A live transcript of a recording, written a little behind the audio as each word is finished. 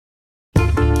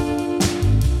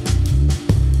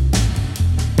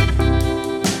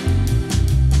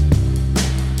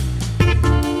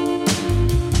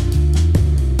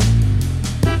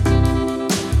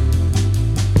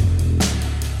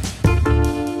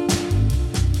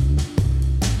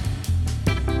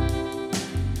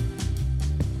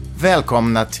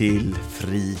Välkomna till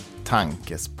Fri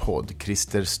Tankes podd.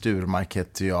 Christer Sturmark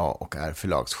heter jag och är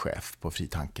förlagschef på Fri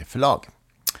Tanke förlag.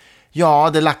 Ja,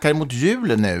 det lackar mot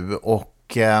jul nu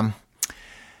och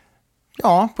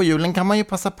på julen kan man ju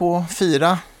passa på att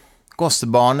fira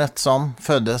gossebarnet som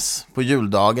föddes på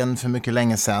juldagen för mycket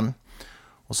länge sedan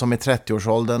och som i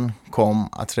 30-årsåldern kom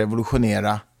att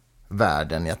revolutionera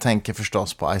världen. Jag tänker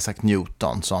förstås på Isaac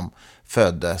Newton som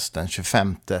föddes den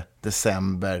 25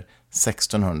 december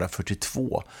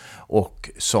 1642 och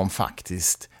som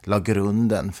faktiskt la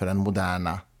grunden för den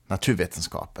moderna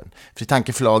naturvetenskapen. Fri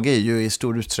Tanke förlag är ju i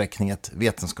stor utsträckning ett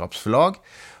vetenskapsförlag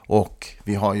och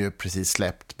vi har ju precis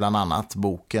släppt bland annat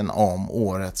boken om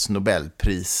årets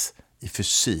Nobelpris i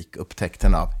fysik,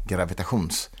 upptäckten av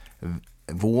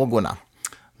gravitationsvågorna.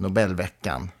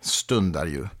 Nobelveckan stundar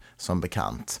ju som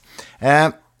bekant.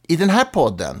 I den här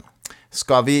podden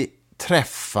ska vi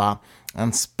träffa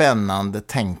en spännande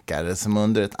tänkare som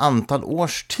under ett antal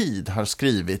års tid har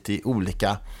skrivit i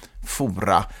olika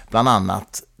fora, bland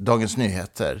annat Dagens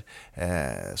Nyheter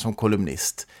som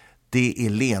kolumnist. Det är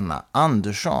Lena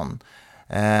Andersson.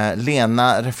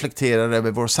 Lena reflekterar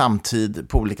över vår samtid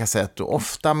på olika sätt och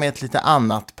ofta med ett lite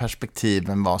annat perspektiv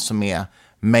än vad som är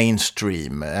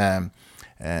mainstream,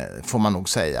 får man nog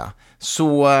säga.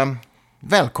 Så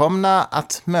välkomna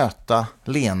att möta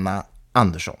Lena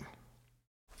Andersson.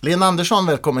 Lena Andersson,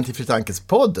 välkommen till Fri Tankes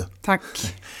podd. Tack.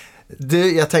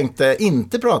 Jag tänkte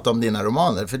inte prata om dina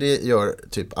romaner, för det gör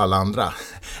typ alla andra.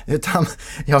 Utan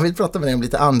jag vill prata med dig om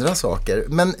lite andra saker.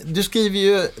 Men du skriver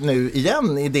ju nu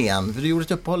igen i DN, för du gjorde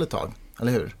ett uppehåll ett tag,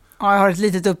 eller hur? Ja, jag har ett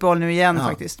litet uppehåll nu igen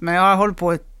faktiskt. Men jag har hållit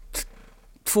på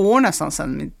 2 år nästan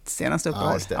sedan mitt senaste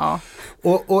uppehåll. Ja.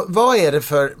 Och vad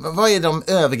är de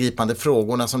övergripande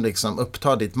frågorna som liksom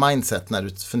upptar ditt mindset när du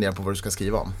funderar på vad du ska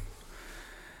skriva om?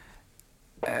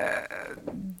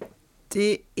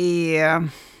 Det är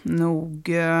nog...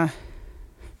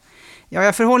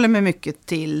 jag förhåller mig mycket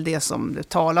till det som det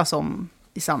talas om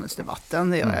i samhällsdebatten,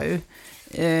 det gör jag ju.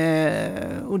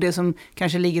 Och det som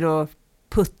kanske ligger och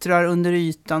puttrar under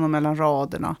ytan och mellan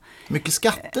raderna. Mycket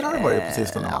skatter har det varit på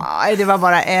sistone, va? Nej, det var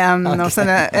bara en och sen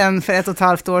en för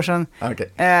 1,5 år sedan. Okay.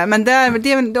 Men det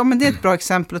är ett bra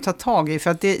exempel att ta tag i, för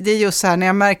att det är just så här när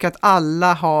jag märker att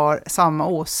alla har samma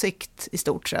åsikt i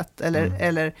stort sett,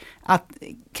 eller att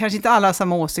kanske inte alla har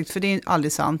samma åsikt, för det är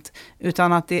aldrig sant,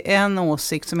 utan att det är en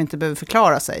åsikt som inte behöver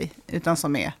förklara sig, utan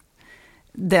som är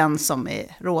den som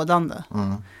är rådande.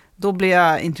 Då blir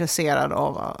jag intresserad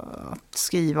av att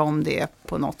skriva om det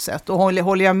på något sätt. Och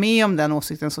håller jag med om den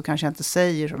åsikten så kanske jag inte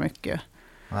säger så mycket.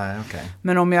 Nej, okay.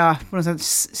 Men om jag på något sätt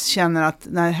känner att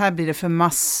här blir det för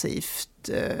massivt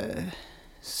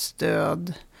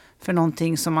stöd för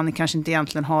någonting som man kanske inte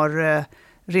egentligen har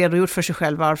redogjort för sig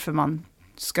själv varför man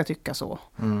ska tycka så.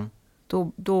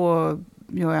 Då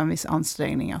gör jag en viss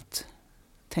ansträngning att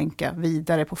tänka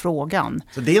vidare på frågan.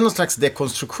 Så det är någon slags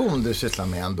dekonstruktion du sysslar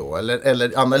med ändå?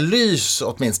 Eller analys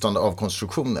åtminstone av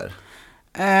konstruktioner?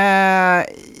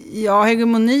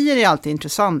 Hegemonier är alltid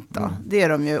intressanta. Det är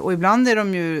de ju. Och ibland är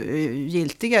de ju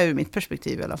giltiga ur mitt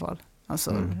perspektiv i alla fall.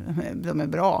 Alltså, de är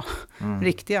bra.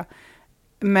 Riktiga.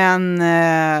 Men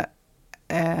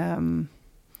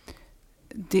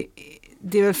det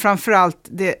är väl framförallt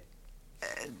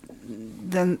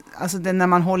när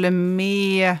man håller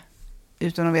med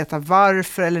utan att veta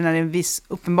varför, eller när det är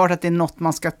uppenbart att det är något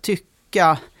man ska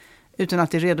tycka utan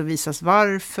att det redovisas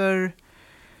varför,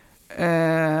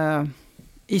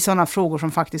 i sådana frågor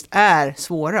som faktiskt är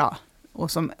svåra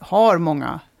och som har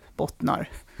många bottnar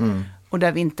och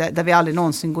där vi aldrig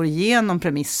någonsin går igenom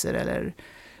premisser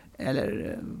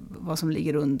eller vad som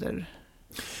ligger under.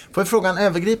 Får jag fråga en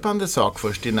övergripande sak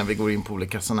först innan vi går in på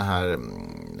olika sådana här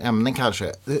ämnen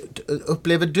kanske.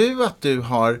 Upplever du att du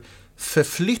har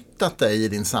förflyttat dig i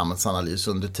din samhällsanalys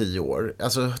under 10 år?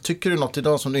 Alltså, tycker du något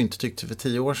idag som du inte tyckte för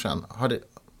 10 år sedan?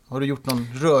 Har du gjort någon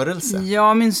rörelse?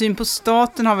 Ja, min syn på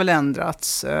staten har väl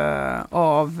ändrats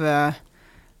av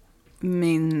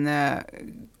min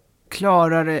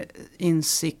klarare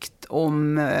insikt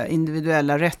om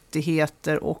individuella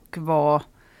rättigheter och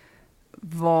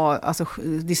alltså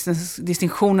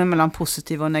distinktionen mellan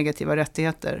positiva och negativa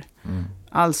rättigheter.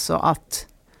 Alltså att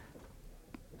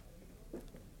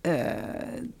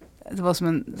det var som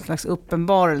en slags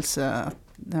uppenbarelse att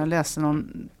när jag läste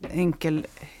någon enkel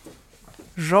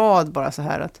rad bara så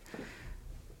här, att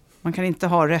man kan inte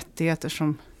ha rättigheter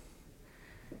som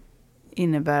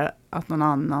innebär att någon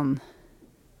annan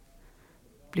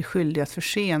blir skyldig att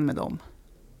förse med dem.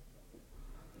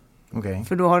 Okay.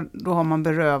 För då har man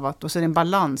berövat, och så är det en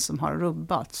balans som har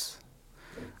rubbats.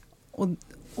 Och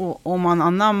om man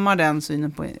anammar den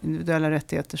synen på individuella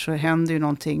rättigheter så händer ju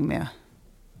någonting med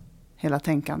hela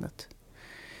tänkandet.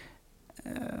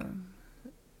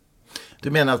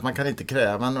 Du menar att man kan inte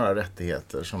kräva några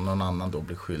rättigheter som någon annan då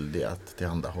blir skyldig att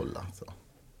tillhandahålla? Så.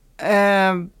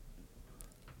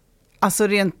 Alltså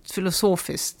rent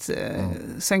filosofiskt.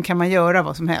 Sen kan man göra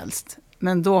vad som helst.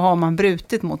 Men då har man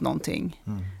brutit mot någonting.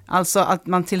 Alltså att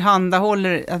man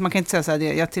tillhandahåller, att man kan inte säga så här,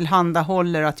 jag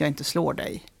tillhandahåller att jag inte slår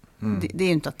dig. Det är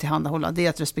ju inte att tillhandahålla, det är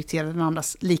att respektera den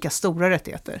andras lika stora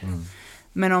rättigheter.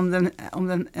 Men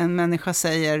om en människa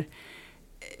säger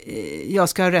jag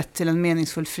ska ha rätt till en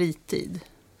meningsfull fritid,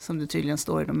 som det tydligen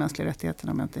står i de mänskliga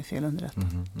rättigheterna om jag inte är fel underrätt.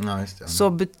 Ja, just det. Så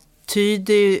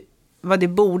betyder ju, vad det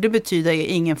borde betyda är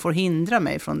ingen får hindra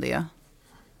mig från det.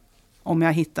 Om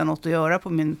jag hittar något att göra på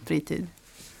min fritid.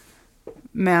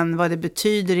 Men vad det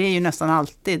betyder är ju nästan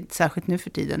alltid, särskilt nu för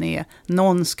tiden, är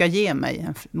någon ska ge mig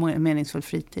en meningsfull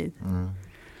fritid.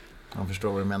 Jag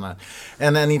förstår vad du menar.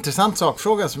 En intressant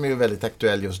sakfråga som är väldigt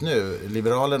aktuell just nu.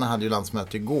 Liberalerna hade ju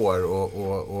landsmöte igår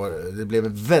och det blev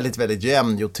en väldigt, väldigt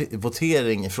jämn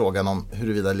votering i frågan om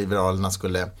huruvida Liberalerna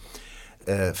skulle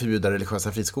förbjuda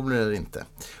religiösa friskolor eller inte.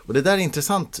 Och det där är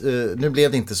intressant. Nu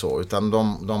blev det inte så, utan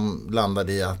de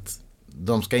landade i att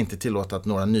de ska inte tillåta att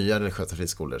några nya religiösa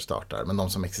friskolor startar, men de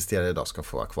som existerar idag ska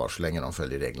få vara kvar så länge de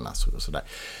följer reglerna. Så.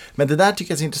 Men det där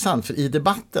tycker jag är intressant, för i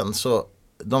debatten så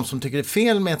de som tycker det är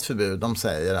fel med ett förbud, de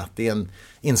säger att det är en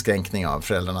inskränkning av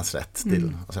föräldrarnas rätt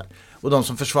till. Och de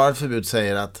som försvarar förbud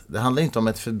säger att det handlar inte om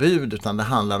ett förbud, utan det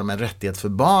handlar om en rättighet för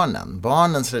barnen.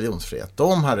 Barnens religionsfrihet.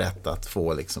 De har rätt att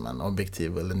få liksom en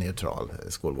objektiv eller neutral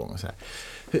skolgång. Och så här.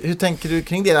 Hur tänker du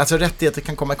kring det? Alltså rättigheter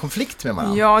kan komma i konflikt med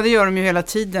varandra. Ja, det gör de ju hela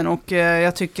tiden. Och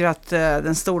jag tycker att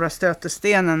den stora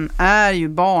stötestenen är ju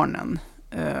barnen.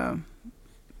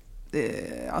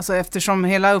 Alltså eftersom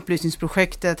hela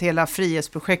upplysningsprojektet, hela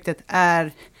frihetsprojektet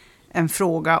är en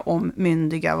fråga om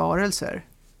myndiga varelser.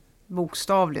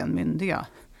 Bokstavligen myndiga.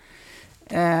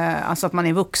 Alltså att man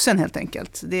är vuxen helt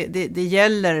enkelt. Det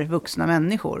gäller vuxna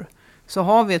människor. Så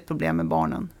har vi ett problem med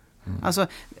barnen. Alltså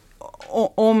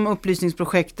om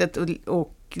upplysningsprojektet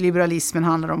och liberalismen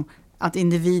handlar om att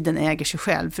individen äger sig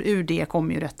själv. För ur det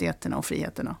kommer ju rättigheterna och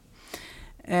friheterna.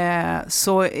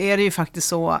 Så är det ju faktiskt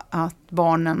så att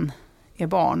barnen är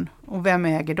barn. Och vem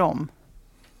äger dem?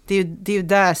 Det är ju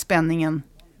där spänningen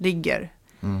ligger.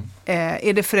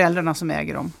 Är det föräldrarna som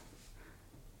äger dem?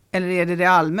 Eller är det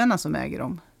allmänna som äger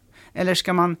dem? Eller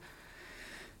ska man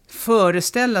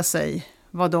föreställa sig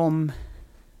vad de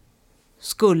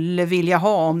skulle vilja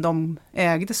ha om de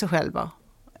ägde sig själva?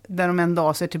 Där de en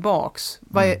dag ser tillbaks.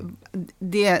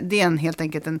 Det är helt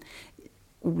enkelt en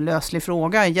olöslig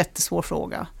fråga, en jättesvår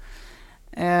fråga.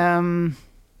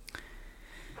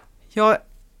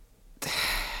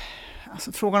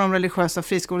 Alltså, frågan om religiösa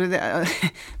friskolor,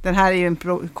 den här är ju en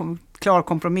klar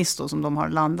kompromiss då, som de har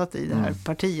landat i det här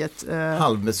partiet.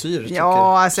 Halvmesyr tycker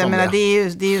alltså, jag menar,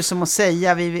 det är ju som att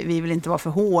säga vi vill inte vara för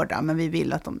hårda, men vi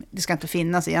vill att det ska inte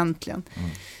finnas egentligen.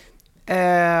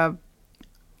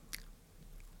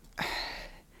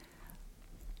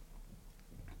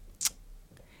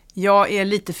 Jag är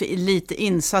lite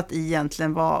insatt i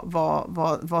egentligen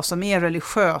vad som är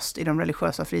religiöst i de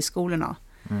religiösa friskolorna.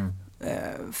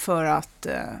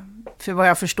 För vad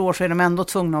jag förstår så är de ändå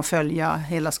tvungna att följa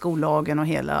hela skollagen och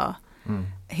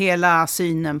hela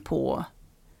synen på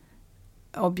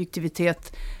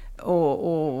objektivitet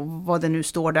och vad det nu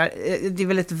står där. Det är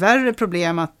väl ett värre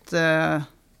problem att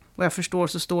vad jag förstår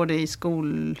så står det i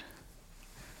skollagen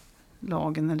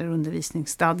eller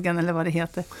undervisningsstadgan eller vad det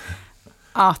heter,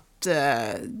 att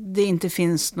det inte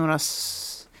finns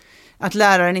att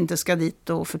läraren inte ska dit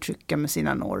och förtrycka med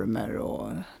sina normer, och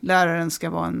läraren ska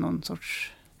vara någon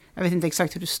sorts, jag vet inte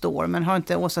exakt hur det står, men har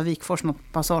inte Åsa Wikfors något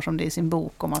passage om det i sin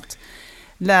bok om att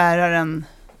läraren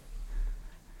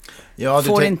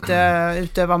får inte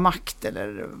utöva makt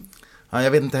eller... Ja,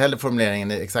 jag vet inte heller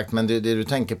formuleringen exakt, men det du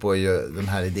tänker på är ju den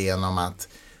här idén om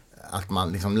att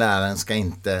man liksom, läraren ska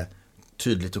inte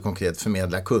tydligt och konkret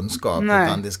förmedla kunskap. Nej.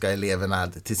 Utan det ska eleverna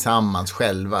tillsammans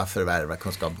själva förvärva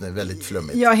kunskap. Det är väldigt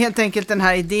flummigt. Ja, helt enkelt den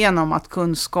här idén om att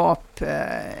kunskap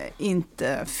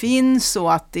inte finns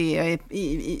och att det är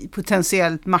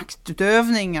potentiellt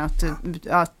maktutövning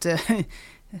att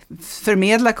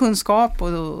förmedla kunskap,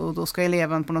 och då ska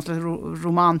eleven på något slags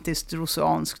romantiskt,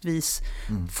 rosanskt vis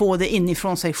få det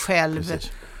inifrån sig själv.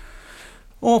 Precis.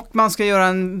 Och man ska göra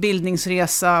en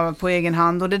bildningsresa på egen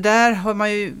hand, och det där har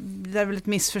man ju, det är väl ett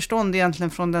missförstånd egentligen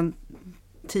från den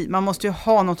tid. Man måste ju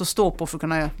ha något att stå på för att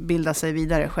kunna bilda sig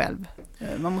vidare själv.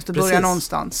 Man måste börja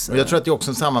någonstans. Och jag tror att det är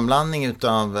också en sammanblandning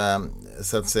utav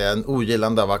så att säga en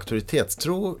ogillande av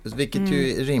auktoritetstro, vilket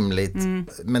ju är rimligt,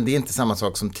 men det är inte samma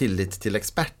sak som tillit till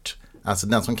expert. Alltså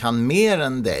den som kan mer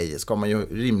än dig ska man ju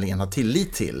rimligen ha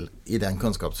tillit till i den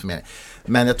kunskapsförmedlingen.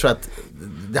 Men jag tror att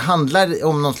det handlar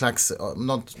om någon slags,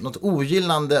 något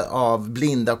ogillande av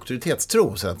blind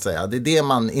auktoritetstro så att säga. Det är det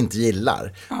man inte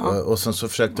gillar. Och så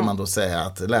försökte man då säga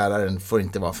att läraren får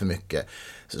inte vara för mycket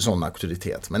sån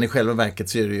auktoritet. Men i själva verket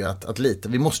så är det ju att lita.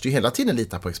 Vi måste ju hela tiden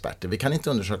lita på experter. Vi kan inte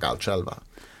undersöka allt själva.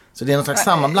 Så det är någon slags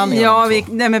sammanblandning. Ja,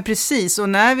 nej men precis. Och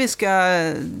när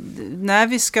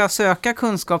vi ska söka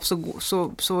kunskap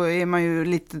så är man ju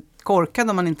lite korkad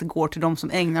om man inte går till de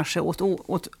som ägnar sig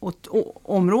åt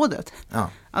området. Ja.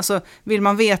 Alltså, vill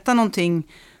man veta någonting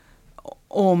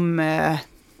om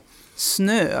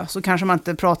snö så kanske man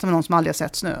inte pratar med någon som aldrig har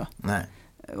sett snö. Nej.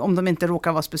 Om de inte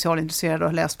råkar vara specialintresserade och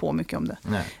har läst på mycket om det.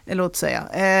 Nej. Låt säga.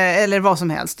 Eller vad som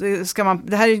helst. Det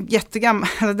här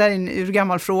är det är en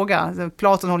urgammal fråga.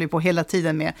 Platon håller ju på hela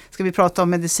tiden med. Ska vi prata om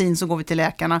medicin så går vi till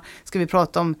läkarna. Ska vi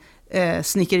prata om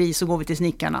snickeri så går vi till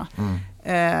snickarna.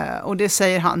 Och det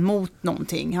säger han mot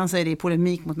någonting. Han säger det i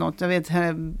polemik mot något. Jag vet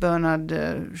George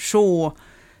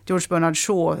Bernard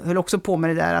Shaw höll också på med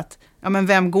det där att ja, men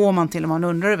vem går man till om man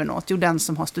undrar över något? Jo, den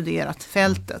som har studerat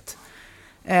fältet.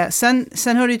 Sen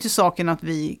hör det ju till saken att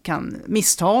vi kan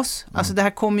missta oss. Alltså det här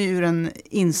kommer ju ur en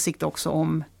insikt också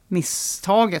om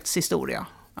misstagets historia.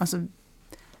 Alltså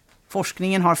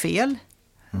forskningen har fel.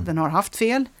 Den har haft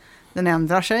fel. Den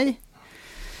ändrar sig.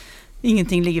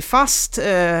 Ingenting ligger fast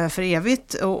för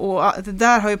evigt. Och det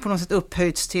där har ju på något sätt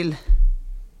upphöjts till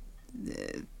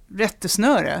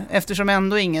rättesnöre. Eftersom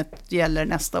ändå inget gäller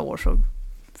nästa år så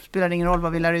spelar det ingen roll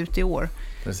vad vi lär ut i år.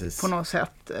 Precis. På något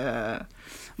sätt.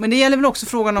 Men det gäller väl också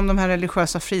frågan om de här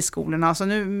religiösa friskolorna. Alltså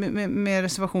nu med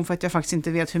reservation för att jag faktiskt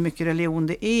inte vet hur mycket religion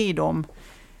det är i dem.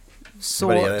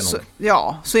 Så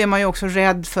är man ju också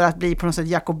rädd för att bli på något sätt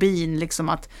jakobin. Liksom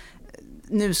att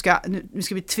nu ska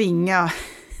vi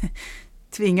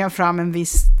tvinga fram en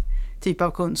viss typ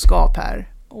av kunskap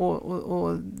här.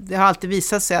 Och det har alltid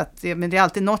visat sig att det är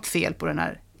alltid något fel på den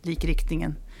här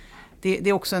likriktningen. Det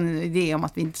är också en idé om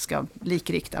att vi inte ska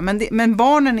likrikta. Men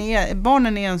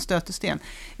barnen är en stötesten.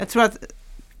 Jag tror att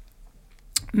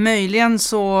möjligen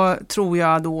så tror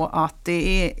jag då att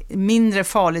det är mindre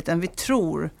farligt än vi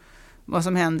tror vad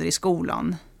som händer i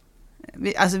skolan.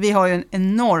 Vi har ju en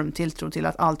enorm tilltro till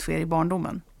att allt sker i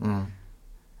barndomen.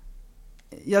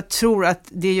 Jag tror att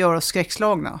det gör oss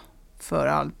skräckslagna för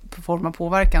all form av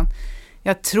påverkan.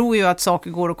 Jag tror ju att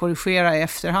saker går att korrigera i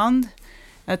efterhand.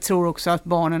 Jag tror också att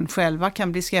barnen själva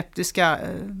kan bli skeptiska.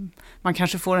 Man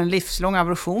kanske får en livslång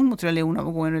aversion mot religion av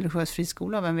att gå i en religiös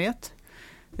friskola, vem vet?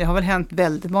 Det har väl hänt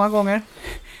väldigt många gånger.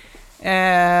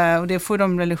 Och det får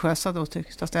de religiösa då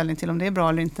ta ställning till om det är bra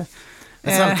eller inte.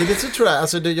 Men samtidigt så tror jag,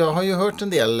 alltså jag har ju hört en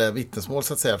del vittnesmål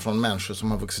så att säga från människor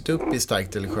som har vuxit upp i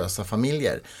starkt religiösa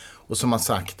familjer och som har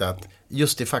sagt att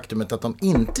just det faktumet att de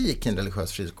inte gick i en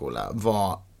religiös friskola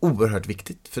var oerhört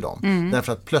viktigt för dem.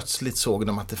 Därför att plötsligt såg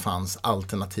de att det fanns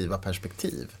alternativa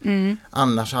perspektiv.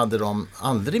 Annars hade de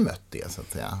aldrig mött det så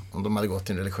att säga. Om de hade gått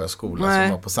i en religiös skola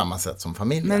som var på samma sätt som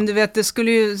familjen. Men du vet, det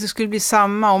skulle bli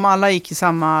samma om alla gick i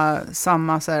samma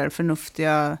så här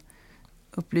förnuftiga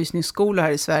upplysningsskola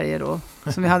här i Sverige då,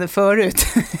 som vi hade förut.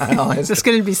 Ja, så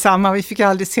skulle det bli samma. Vi fick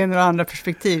aldrig se några andra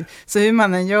perspektiv. Så hur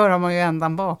man än gör har man ju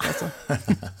ändan bak. Alltså.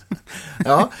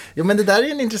 Ja, men det där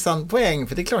är en intressant poäng.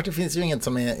 För det är klart, det finns ju inget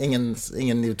som är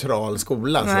ingen neutral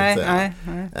skola. Nej, så att säga.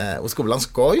 Nej. Och skolan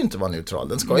ska ju inte vara neutral.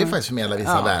 Den ska ju faktiskt förmedla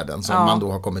vissa värden som man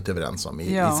då har kommit överens om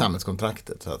i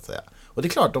samhällskontraktet. Så att säga. Och det är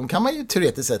klart, de kan man ju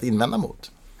teoretiskt sett invända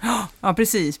mot. Ja,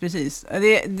 precis.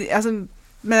 Alltså,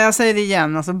 men jag säger det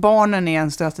igen, alltså barnen är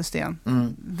en stötesten.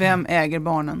 Vem äger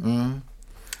barnen?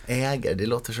 Äger, det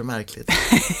låter så märkligt.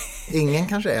 Ingen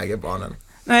kanske äger barnen.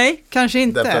 Nej, kanske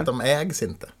inte. Därför att de ägs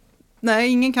inte. Nej,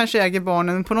 ingen kanske äger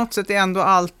barnen. Men på något sätt är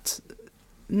ändå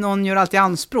någon gör alltid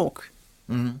anspråk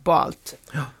på allt.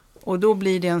 Ja. Och då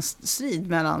blir det en strid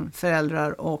mellan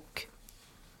föräldrar och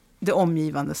det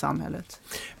omgivande samhället.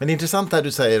 Men det är intressant det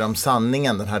du säger om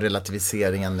sanningen, den här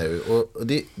relativiseringen nu. Och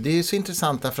det är ju så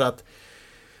intressant därför att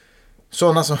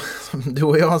sådana som du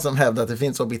och jag som hävdar att det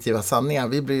finns objektiva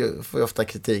sanningar, får ju ofta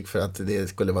kritik för att det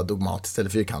skulle vara dogmatiskt eller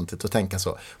fyrkantigt att tänka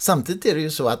så. Samtidigt är det ju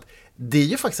så att det är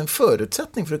ju faktiskt en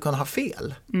förutsättning för att kunna ha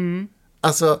fel.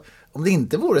 Alltså, om det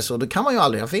inte vore så, då kan man ju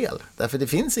aldrig ha fel. Därför det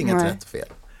finns inget rätt och fel.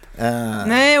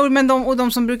 Nej, men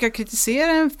de som brukar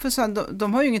kritisera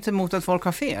de har ju inget emot att folk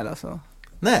har fel. Alltså.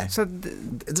 Nej, så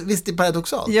visst är det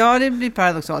paradoxalt? Ja, det blir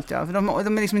paradoxalt, ja. För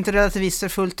de är liksom inte relativister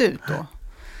fullt ut då.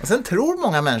 Och sen tror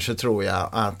många människor, tror jag,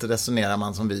 att resonerar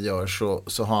man som vi gör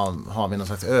så har vi någon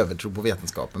slags övertro på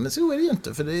vetenskapen. Men så är det ju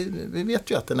inte, för vi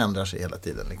vet ju att den ändrar sig hela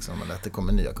tiden, liksom, eller att det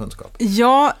kommer nya kunskaper.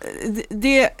 Ja,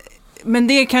 Men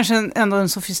det är kanske ändå en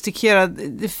sofistikerad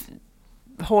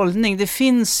hållning. Det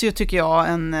finns ju, tycker jag,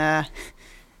 en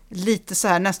lite så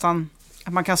här nästan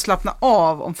att man kan slappna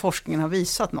av om forskningen har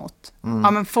visat något.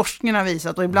 Ja, men forskningen har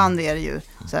visat, och ibland är det ju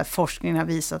så här, forskningen har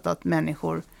visat att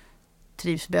människor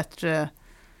trivs bättre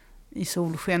i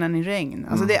solsken än i regn.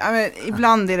 Alltså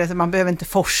ibland är det så att man behöver inte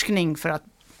forskning för att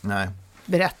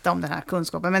berätta om den här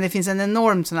kunskapen. Men det finns en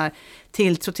enorm sån här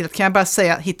tilltro till att, kan jag bara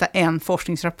säga, hitta en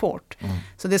forskningsrapport.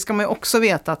 Så det ska man ju också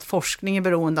veta, att forskning är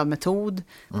beroende av metod.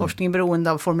 Forskning är beroende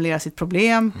av att formulera sitt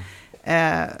problem.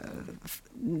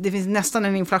 Det finns nästan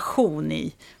en inflation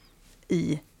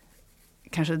i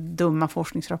kanske dumma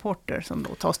forskningsrapporter som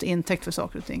då tas till intäkt för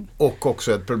saker och ting. Och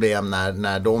också ett problem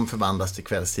när de förvandlas till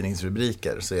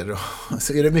kvällstidningsrubriker, så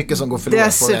är det mycket som går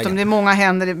förlorat på vägen. Dessutom, det är många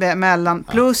händer emellan.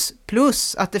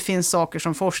 Plus att det finns saker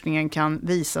som forskningen kan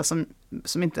visa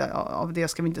som inte, av det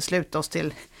ska vi inte sluta oss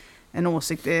till en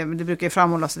åsikt. Det brukar ju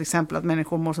framhållas till exempel att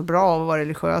människor mår så bra av att vara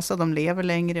religiösa, de lever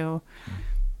längre och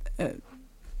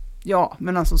ja,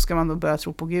 men alltså ska man då börja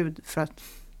tro på Gud för att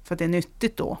det är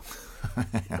nyttigt då?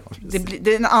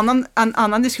 Det är en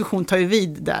annan diskussion tar ju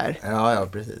vid där. Ja,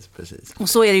 precis. Och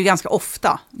så är det ju ganska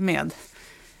ofta med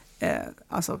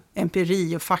alltså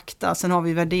empiri och fakta. Sen har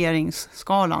vi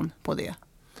värderingsskalan på det.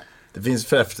 Det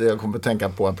finns, jag kommer att tänka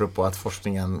på, apropå att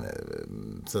forskningen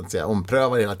så att säga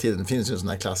omprövar hela tiden. Det finns ju en sån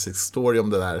här klassisk story om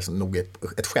det där som nog är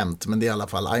ett skämt, men det är i alla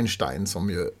fall Einstein som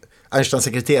ju... Einsteins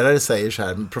sekreterare säger så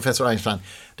här: professor Einstein,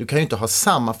 du kan ju inte ha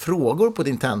samma frågor på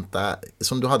din tenta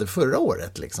som du hade förra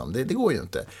året. Liksom. Det går ju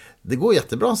inte. Det går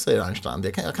jättebra, säger Einstein.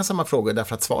 Jag kan ha samma frågor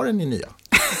därför att svaren är nya.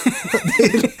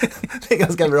 det är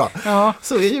ganska bra. Ja.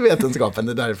 Så är ju vetenskapen,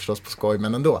 det där är förstås på skoj,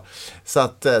 men ändå. Så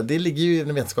att det ligger ju i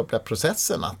den vetenskapliga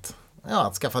processen att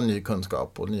skaffa ny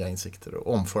kunskap och nya insikter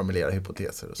och omformulera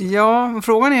hypoteser. Och så. Ja,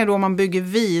 frågan är då om man bygger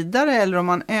vidare eller om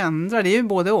man ändrar. Det är ju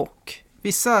både och.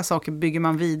 Vissa saker bygger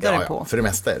man vidare på. För det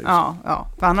mesta är det ju Ja.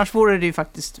 För annars vore det ju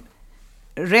faktiskt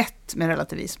rätt med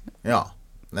relativism. Ja,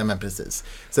 nej men precis.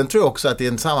 Sen tror jag också att det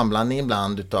är en sammanblandning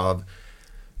ibland utav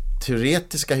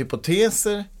teoretiska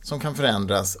hypoteser som kan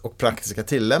förändras och praktiska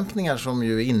tillämpningar som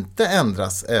ju inte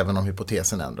ändras även om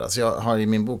hypotesen ändras. Jag har i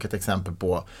min bok ett exempel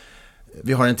på,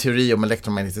 vi har en teori om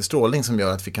elektromagnetisk strålning som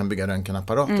gör att vi kan bygga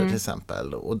röntgenapparater till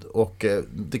exempel. Och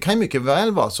det kan ju mycket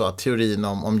väl vara så att teorin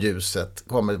om ljuset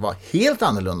kommer att vara helt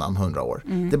annorlunda om 100 år.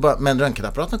 Men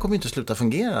röntgenapparaterna kommer ju inte sluta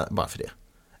fungera bara för det.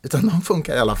 Utan de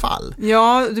funkar i alla fall.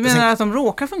 Ja, du menar att de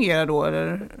råkar fungera då,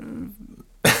 eller?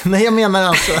 Nej, jag menar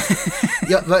alltså...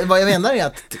 vad jag menar är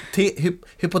att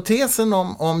hypotesen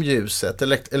om ljuset,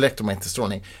 elektromagnetisk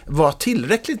strålning, var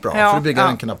tillräckligt bra för att bygga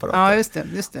röntgenapparater. Ja,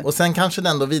 just det. Och sen kanske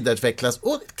den då vidareutvecklas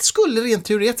och skulle rent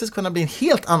teoretiskt kunna bli en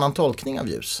helt annan tolkning av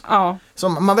ljus. Ja.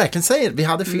 Som man verkligen säger, vi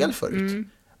hade fel förut.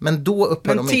 Men då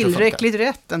upphör de inte att funka. Men tillräckligt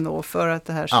rätt ändå för att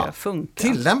det här ska funka.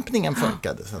 Tillämpningen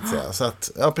funkade så att säga. Så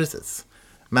att, ja, precis.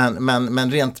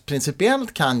 Men rent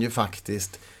principiellt kan ju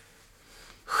faktiskt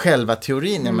själva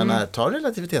teorin, jag menar, ta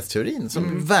relativitetsteorin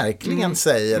som verkligen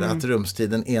säger att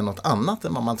rumstiden är något annat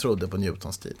än vad man trodde på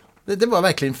Newtons tid. Det var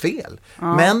verkligen fel.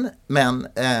 Ja. Men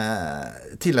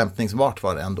tillämpningsbart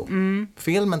var det ändå.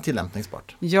 Fel, men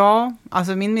tillämpningsbart. Ja,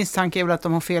 alltså min misstanke är väl att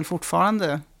de har fel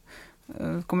fortfarande.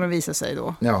 Kommer att visa sig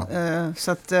då. Ja,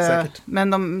 så att,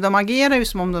 men de agerar ju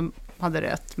som om de hade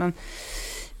rätt. Men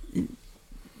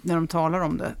när de talar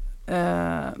om det.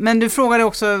 Men du frågade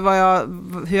också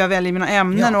hur jag väljer mina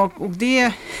ämnen och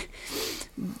det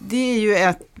är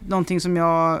ju någonting som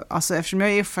jag, alltså eftersom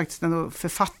jag är faktiskt ändå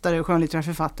författare och skönlitterär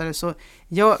författare, så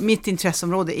mitt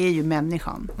intresseområde är ju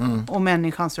människan och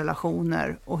människans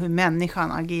relationer och hur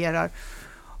människan agerar,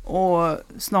 och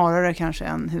snarare kanske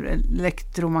än hur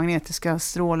elektromagnetiska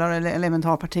strålar eller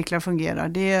elementarpartiklar fungerar.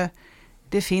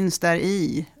 Det finns där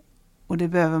i, och det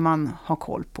behöver man ha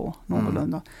koll på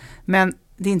någorlunda. Men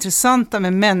det intressanta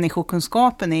med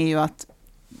människokunskapen är ju att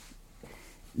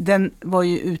den var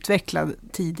ju utvecklad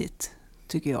tidigt,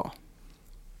 tycker jag.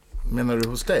 Menar du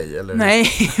hos dig? Eller? Nej,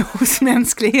 hos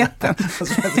mänskligheten.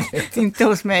 Inte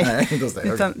hos mig. Nej, inte hos dig.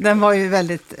 Utan den var ju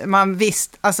väldigt,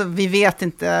 vi vet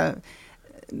inte,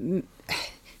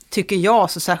 tycker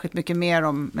jag, så särskilt mycket mer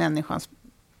om människans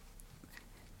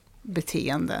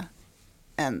beteende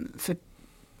än för.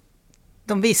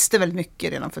 De visste väldigt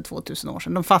mycket redan för 2000 år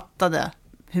sedan. De fattade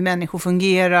hur människor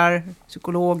fungerar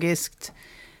psykologiskt.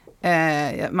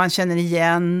 Man känner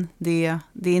igen det.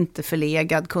 Det är inte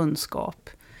förlegad kunskap.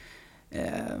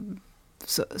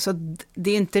 Så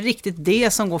det är inte riktigt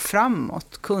det som går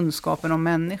framåt, kunskapen om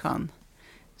människan.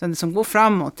 Utan det som går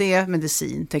framåt, det är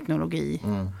medicin, teknologi.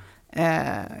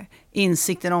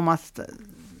 Insikten om att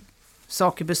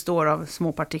saker består av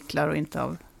små partiklar och inte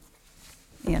av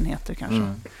enheter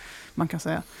kanske, man kan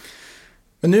säga.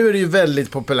 Men nu är det ju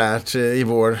väldigt populärt i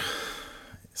vår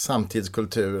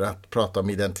samtidskultur att prata om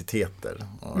identiteter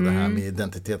och det här med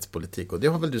identitetspolitik. Och det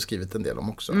har väl du skrivit en del om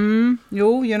också?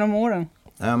 Jo, genom åren.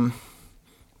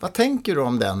 Vad tänker du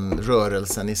om den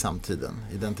rörelsen i samtiden,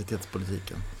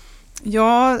 identitetspolitiken?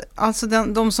 Ja, alltså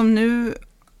de som nu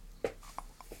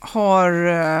har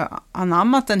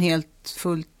anammat den helt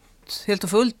och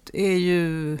fullt är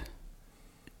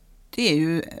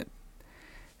ju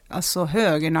alltså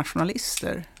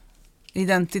högernationalister.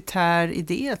 Identitär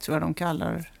idé tror jag de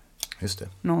kallar. Just det.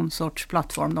 Någon sorts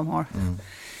plattform de har.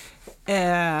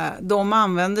 De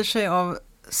använder sig av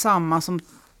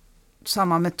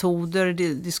samma metoder,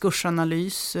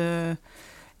 diskursanalys,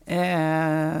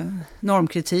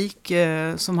 normkritik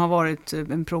som har varit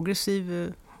en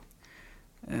progressiv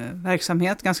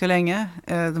verksamhet ganska länge.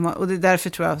 Och det är därför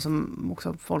tror jag som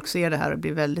också folk ser det här och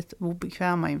blir väldigt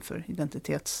obekväma inför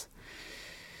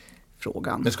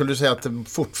identitetsfrågan. Men skulle du säga att det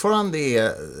fortfarande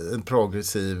är en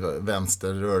progressiv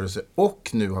vänsterrörelse och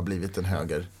nu har blivit en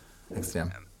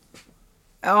högerextrem?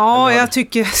 Ja, jag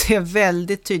tycker jag ser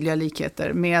väldigt tydliga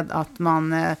likheter med att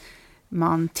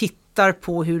man tittar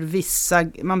på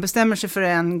hur man bestämmer sig för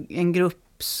en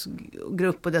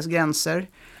grupp och dess gränser.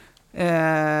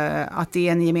 Att det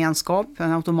är en gemenskap,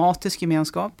 en automatisk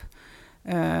gemenskap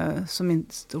som i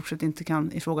stort sett inte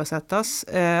kan ifrågasättas.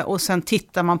 Och sen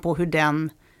tittar man på hur den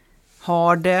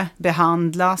har det,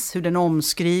 behandlas, hur den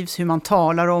omskrivs, hur man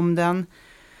talar om den.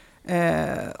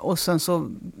 Och sen så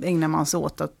ägnar man sig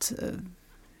åt att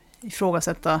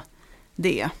ifrågasätta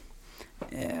det.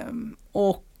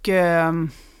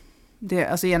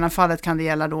 Alltså i ena fallet kan det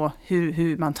gälla då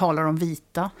hur man talar om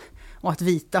vita och att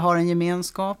vita har en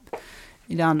gemenskap.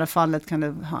 I det andra fallet kan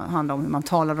det handla om hur man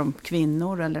talar om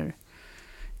kvinnor eller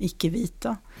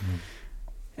icke-vita.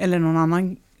 Eller någon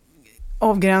annan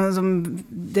avgränsad som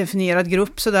definierad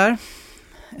grupp sådär.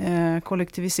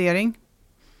 Kollektivisering.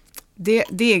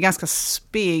 Det är ganska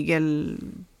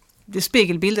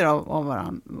spegelbilder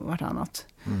av vartannat.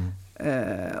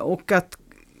 Och att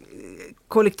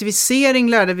kollektivisering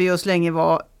lärde vi oss länge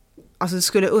alltså det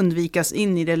skulle undvikas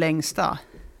in i det längsta.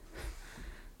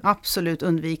 Absolut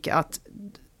undvika att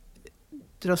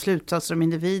dra slutsatser om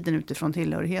individen utifrån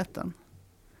tillhörigheten.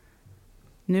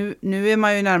 Nu är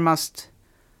man ju närmast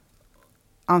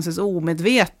anses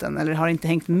omedveten eller har inte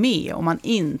hängt med om man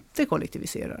inte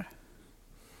kollektiviserar.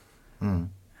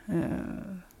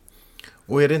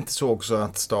 Och är det inte så också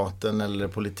att staten eller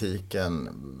politiken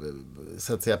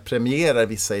så att säga premierar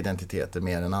vissa identiteter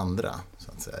mer än andra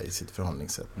så att säga, i sitt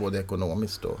förhållningssätt, både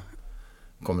ekonomiskt och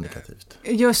kommunikativt?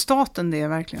 Gör staten det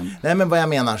verkligen? Nej, men vad jag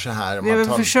menar så här. Vi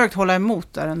har försökt hålla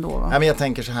emot där ändå, va? Ja, men jag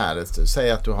tänker så här,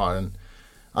 säg att du har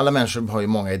alla människor har ju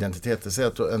många identiteter. Säg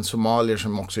att en somalier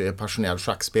som också är passionerad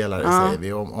schackspelare, säger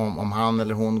vi. Om han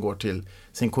eller hon går till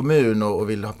sin kommun och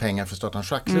vill ha pengar för att starta en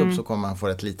schackklubb så kommer han få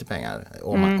rätt lite pengar,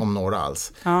 om några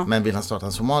alls. Men vill han starta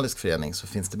en somalisk förening så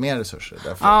finns det mer resurser.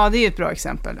 Därför. Ja, det är ett bra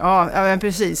exempel. Ja,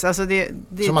 precis. Alltså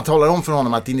så man talar om för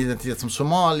honom att din identitet som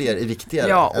somalier är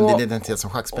viktigare än din identitet som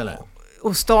schackspelare.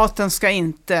 Och staten ska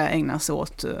inte ägna sig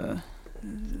åt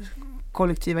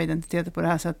kollektiva identiteter på det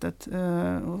här sättet.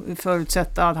 Och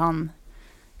förutsätta att han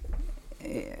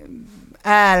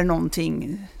är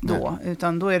någonting då. Nej.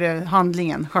 Utan då är det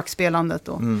handlingen, schackspelandet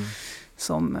då,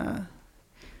 som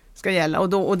ska gälla.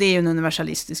 Och det är ju en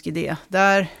universalistisk idé.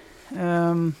 Där,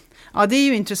 det är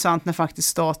ju intressant när faktiskt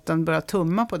staten börjar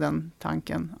tumma på den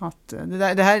tanken. Att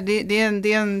det är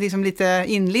en liksom lite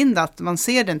inlindat, man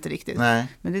ser det inte riktigt. Nej.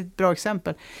 Men det är ett bra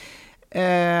exempel.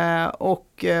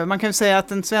 Och man kan ju säga att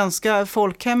den svenska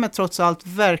folkhemmet trots allt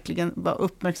verkligen var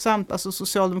uppmärksamt, alltså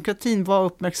socialdemokratin var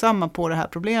uppmärksamma på det här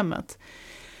problemet.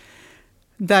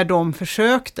 Där de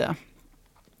försökte,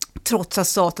 trots att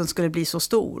staten skulle bli så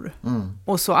stor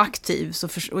och så aktiv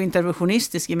och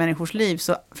interventionistisk i människors liv,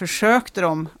 så försökte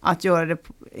de att göra det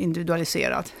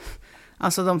individualiserat.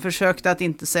 Alltså de försökte att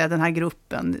inte säga den här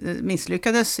gruppen,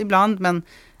 misslyckades ibland, men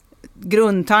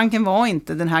grundtanken var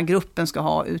inte den här gruppen ska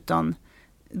ha, utan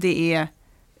det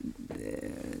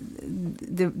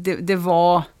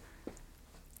var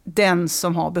den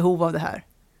som har behov av det här.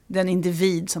 Den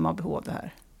individ som har behov av det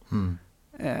här.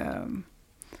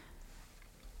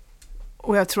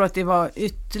 Och jag tror att det var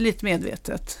ytterligt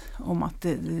medvetet om att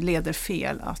det leder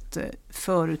fel att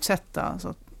förutsätta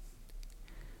alltså,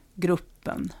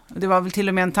 gruppen. Och det var väl till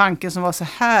och med en tanke som var så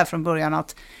här från början,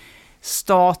 att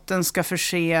staten ska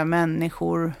förse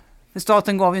människor. För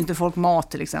staten gav ju inte folk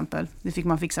mat till exempel. Det fick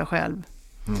man fixa själv.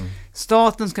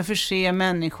 Staten ska förse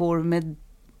människor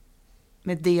med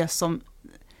det som,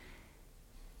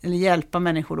 eller hjälpa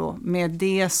människor då, med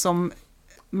det som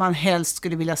man helst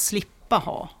skulle vilja slippa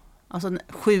ha. Alltså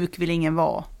sjuk vill ingen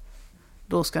vara.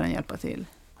 Då ska den hjälpa till.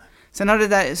 Sen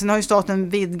har ju staten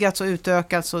vidgats och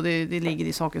utökats och det ligger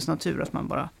i sakens natur att man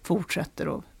bara fortsätter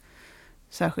och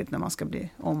särskilt när man ska bli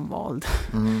omvald.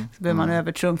 Så behöver man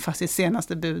övertrumfa sitt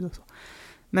senaste bud och så.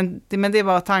 Men det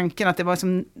var tanken att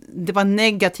det var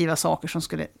negativa saker som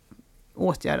skulle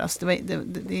åtgärdas. Det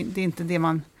är inte det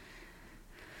man...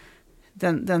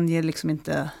 Den ger liksom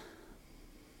inte...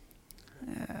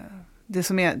 Det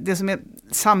som är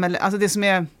samhälle, alltså det som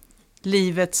är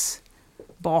livets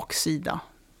baksida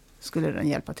skulle den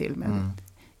hjälpa till med.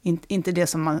 Inte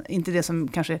det som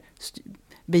kanske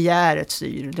begäret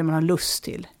styr, det man har lust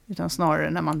till, utan snarare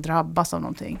när man drabbas av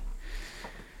någonting.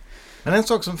 Men en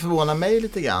sak som förvånar mig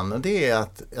lite grann, och det är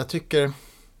att jag tycker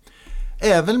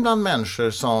även bland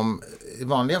människor som i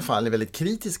vanliga fall är väldigt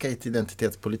kritiska till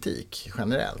identitetspolitik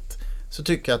generellt, så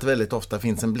tycker jag att det väldigt ofta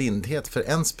finns en blindhet för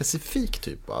en specifik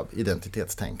typ av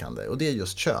identitetstänkande, och det är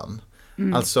just kön.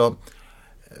 Alltså,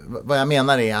 vad jag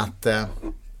menar är att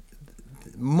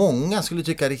många skulle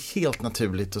tycka det är helt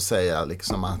naturligt att säga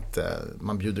liksom att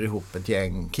man bjuder ihop ett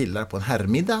gäng killar på en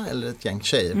herrmiddag eller ett gäng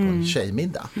tjejer på en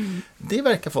tjejmiddag. Det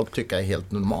verkar folk tycka är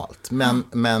helt normalt.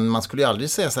 Men man skulle ju aldrig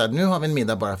säga så här: nu har vi en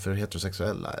middag bara för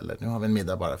heterosexuella, eller nu har vi en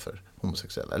middag bara för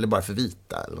homosexuella, eller bara för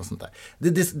vita eller något sånt där.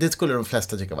 Det skulle de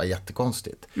flesta tycka var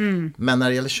jättekonstigt. Men när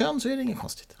det gäller kön så är det inget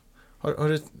konstigt.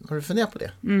 Har du funderat på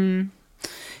det?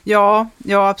 Ja,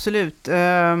 absolut.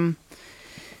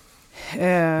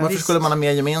 Varför skulle man ha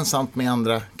mer gemensamt med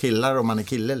andra killar om man är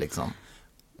kille liksom?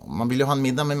 Man vill ju ha en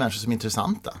middag med människor som är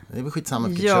intressanta. Det är väl skitsamma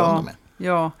vilket kön de är.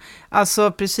 Ja,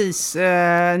 alltså precis.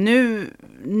 Nu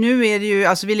är det ju,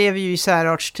 alltså vi lever ju i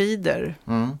särartstider.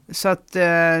 Så att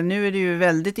nu är det ju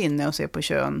väldigt inne att se på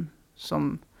kön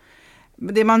som...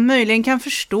 Det man möjligen kan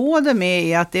förstå det med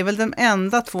är att det är väl de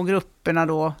enda två grupperna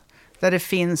då där det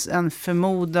finns en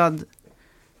förmodad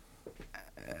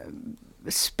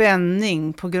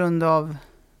spänning på grund av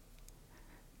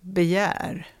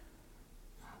begär.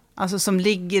 Alltså som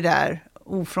ligger där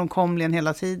ofrånkomligen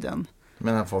hela tiden.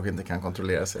 Men att folk inte kan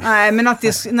kontrollera sig. Nej,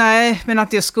 men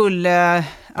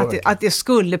att det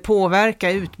skulle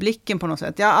påverka utblicken på något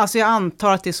sätt. Jag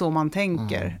antar att det är så man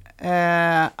tänker.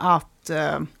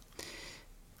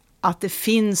 Att det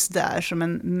finns där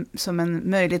som en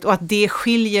möjlighet, och att det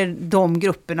skiljer de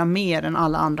grupperna mer än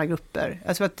alla andra grupper.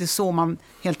 Jag tror att det är så man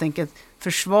helt enkelt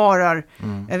försvarar.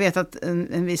 Jag vet att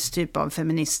en viss typ av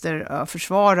feminister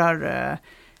försvarar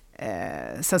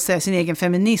så att säga sin egen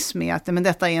feminism med att men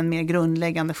detta är en mer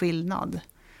grundläggande skillnad.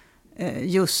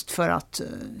 Just för att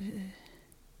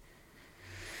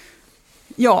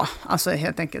alltså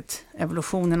helt enkelt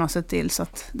evolutionen har sett till så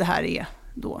att det här är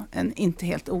då en inte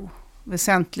helt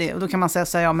väsentlig, och då kan man säga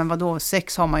så här, ja men vadå,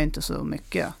 sex har man ju inte så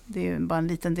mycket. Det är ju bara en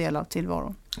liten del av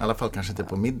tillvaron. I alla fall kanske inte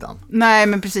på middagen. Nej,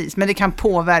 men precis, men det kan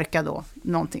påverka då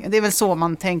någonting. Det är väl så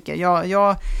man tänker.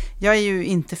 Jag är ju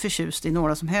inte förtjust i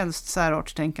några som helst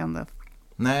särartstänkande.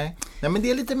 Nej, men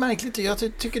det är lite märkligt. Jag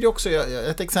tycker det också,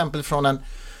 ett exempel från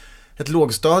ett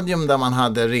lågstadium där man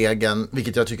hade regeln,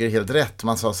 vilket jag tycker är helt rätt.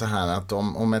 Man sa så här att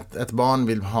om ett barn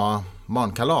vill ha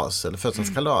barnkalas eller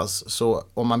födelsedagskalas, så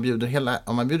om man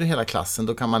bjuder hela klassen,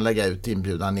 då kan man lägga ut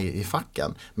inbjudan i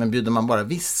facken. Men bjuder man bara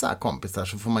vissa kompisar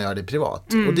så får man göra det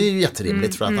privat. Och det är ju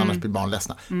jätterimligt för att annars blir barn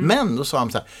ledsna. Men då sa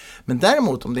de så här, men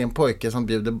däremot om det är en pojke som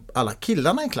bjuder alla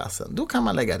killarna i klassen, då kan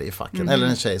man lägga det i facken. Eller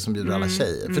en tjej som bjuder alla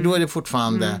tjejer. För då är det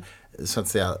fortfarande så att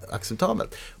säga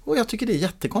acceptabelt. Och jag tycker det är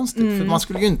jättekonstigt. För man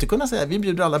skulle ju inte kunna säga vi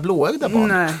bjuder alla blåögda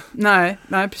barn.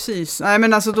 Nej, precis. Nej,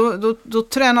 men alltså då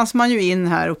tränas man ju in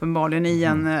här uppenbarligen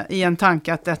i en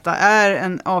tanke att detta är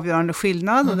en avgörande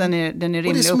skillnad och den är rimlig.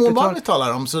 Och det är små barn vi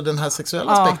talar om, så den här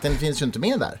sexuella aspekten finns ju inte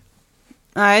med där.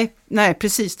 Nej,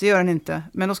 precis, det gör den inte.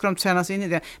 Men då ska de tränas in i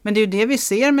det. Men det är ju det vi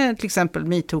ser med till exempel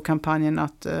MeToo-kampanjen,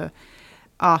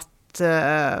 att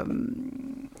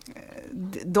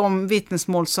de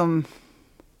vittnesmål som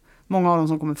många av dem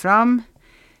som kommer fram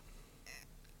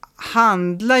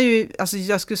handlar ju, alltså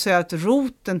jag skulle säga att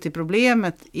roten till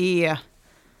problemet är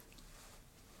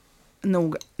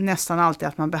nog nästan alltid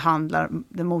att man behandlar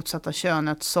det motsatta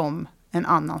könet som en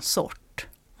annan sort.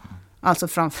 Alltså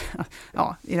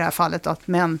i det här fallet att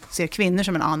män ser kvinnor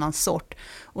som en annan sort.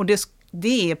 Och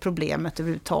det är problemet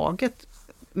överhuvudtaget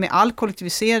med all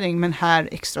kollektivisering, men här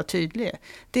extra tydlig.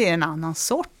 Det är en annan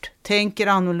sort, tänker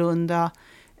annorlunda,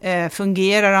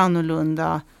 fungerar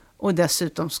annorlunda, och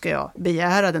dessutom ska jag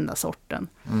begära den där sorten.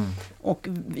 Och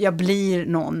jag blir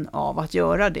någon av att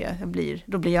göra det.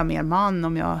 Då blir jag mer man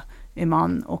om jag är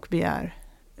man och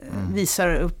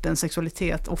visar upp en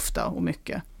sexualitet ofta och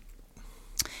mycket.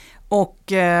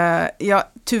 Och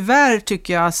tyvärr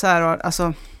tycker jag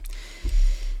alltså,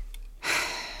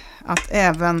 att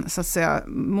även så att säga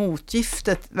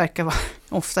motgiftet verkar vara,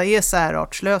 ofta är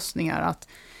särartslösningar. Att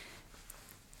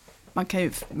man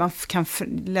kan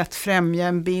lätt främja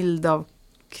en bild av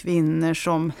kvinnor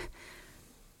som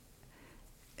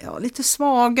lite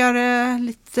svagare,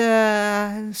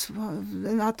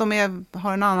 att de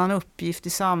har en annan uppgift i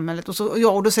samhället.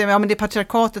 Och då säger man, men det är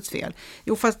patriarkatets fel.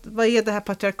 Jo, fast vad är det här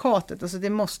patriarkatet? Alltså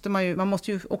man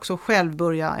måste ju också själv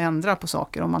börja ändra på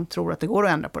saker om man tror att det går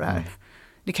att ändra på det här.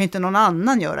 Det kan inte någon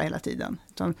annan göra hela tiden.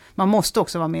 Utan man måste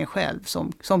också vara med själv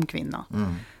som kvinna.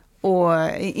 Och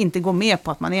inte gå med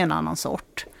på att man är en annan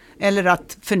sort. Eller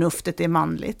att förnuftet är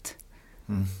manligt.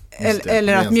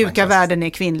 Eller att mjuka värden är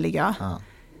kvinnliga. Ja.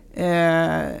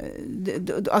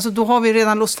 Alltså då har vi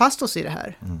redan låst fast oss i det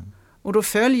här. Och då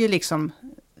följer liksom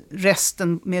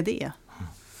resten med det.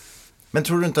 Men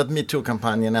tror du inte att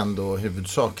MeToo-kampanjen ändå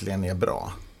huvudsakligen är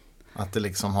bra? Att det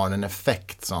liksom har en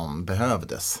effekt som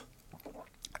behövdes?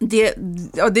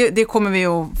 Det kommer vi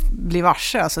att bli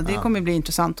varse. Alltså det kommer bli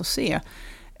intressant att se.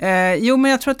 Jo,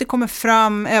 men jag tror att det kommer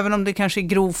fram, även om det kanske är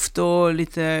grovt och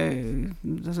lite...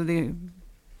 Alltså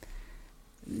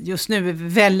just nu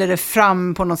väller det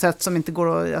fram på något sätt som inte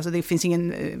går att... Alltså det finns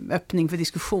ingen öppning för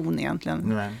diskussion egentligen.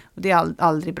 Nej. Och det är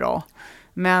aldrig bra.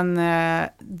 Men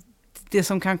det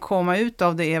som kan komma ut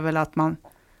av det är väl att man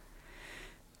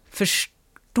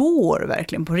förstår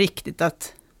verkligen på riktigt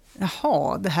att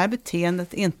jaha, det här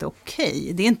beteendet är inte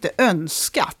okej. Det är inte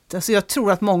önskat. Alltså jag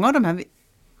tror att många av de här,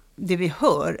 det vi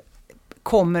hör,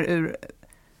 kommer ur...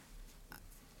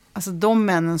 Alltså de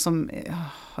männen som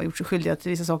har gjort sig skyldiga till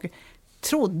vissa saker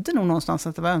trodde nog någonstans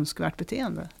att det var önskvärt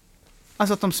beteende.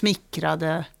 Alltså att de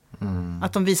smickrade,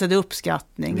 att de visade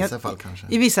uppskattning. I vissa fall kanske.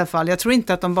 I vissa fall. Jag tror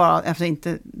inte att de bara, efter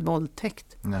inte våldtäkt.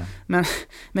 Nej.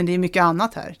 Men det är mycket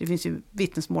annat här. Det finns ju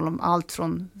vittnesmål om allt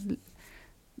från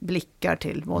blickar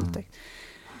till våldtäkt.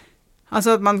 Alltså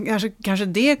att man kanske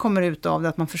det kommer ut av det,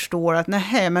 att man förstår att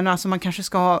nej, men alltså man kanske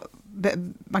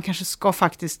ska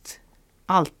faktiskt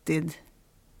alltid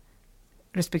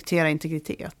respektera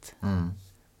integritet.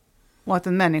 Och att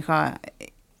en människa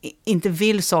inte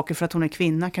vill saker för att hon är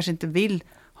kvinna, kanske inte vill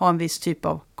ha en viss typ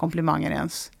av komplimanger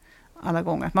ens alla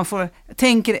gånger. Att man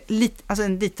tänker alltså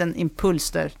en liten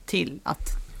impuls där till att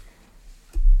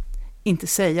inte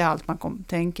säga allt man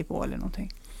tänker på eller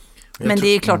någonting. Men det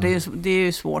är klart, det är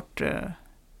ju svårt.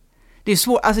 Det är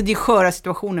svårt, alltså det är sköra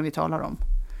situationer vi talar om.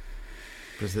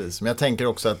 Precis, men jag tänker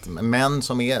också att män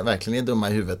som verkligen är dumma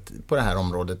i huvudet på det här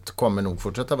området kommer nog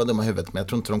fortsätta vara dumma i huvudet, men jag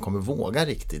tror inte de kommer våga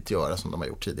riktigt göra som de har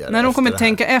gjort tidigare. Nej, de kommer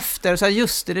tänka efter, så här,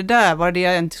 just det där var det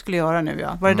jag inte skulle göra nu,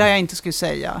 ja. Var det där jag inte skulle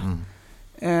säga.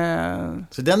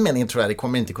 Så den meningen tror jag det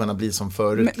kommer inte kunna bli som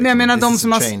förut. Men jag menar de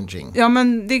som changing. Ja,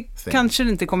 men det kanske det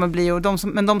inte kommer bli, och de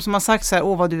som har sagt så här,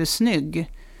 åh vad du är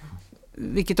snygg,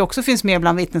 vilket också finns med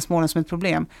bland vittnesmålen som ett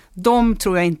problem, de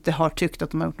tror jag inte har tyckt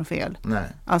att de har gjort något fel. Nej.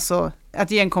 Alltså,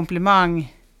 att ge en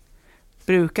komplimang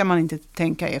brukar man inte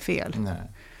tänka är fel. Nej,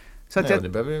 så att det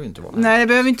behöver ju inte vara. Nej, det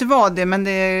behöver inte vara det, men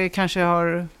det kanske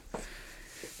har...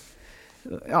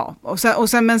 Ja,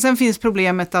 men sen finns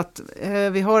problemet att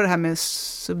vi har det här med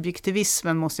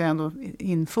subjektivismen, måste jag ändå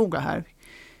infoga här.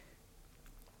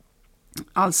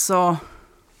 Alltså...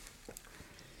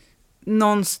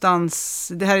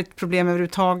 någonstans, det här är ett problem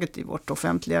överhuvudtaget i vårt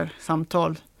offentliga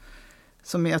samtal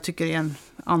som jag tycker är en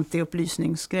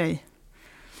anti-upplysningsgrej.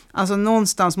 Alltså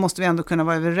någonstans måste vi ändå kunna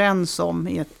vara överens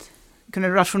om kunna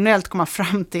rationellt komma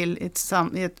fram till i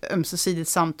ett ömsesidigt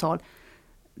samtal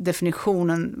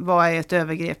definitionen, vad är ett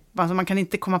övergrepp? Alltså man kan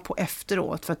inte komma på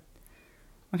efteråt, för att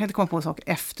man kan inte komma på saker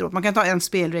efteråt. Man kan ta en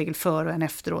spelregel före och en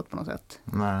efteråt på något sätt.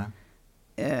 Nej.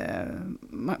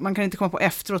 Man kan inte komma på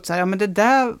efteråt så här, ja men det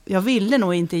där, jag ville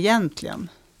nog inte egentligen.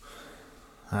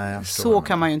 Nej, så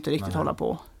kan man ju inte riktigt hålla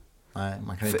på. Nej,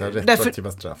 man kan inte ha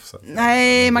retroaktiva straff. Så.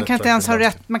 Nej, man kan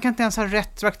inte ens ha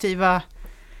retroaktiva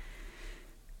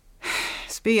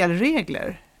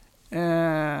spelregler.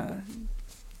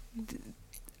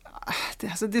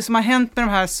 Det som har hänt med de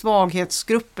här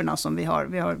svaghetsgrupperna som vi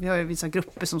har ju vissa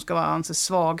grupper som ska anses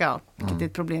svaga, vilket är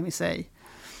ett problem i sig.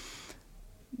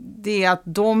 Det är att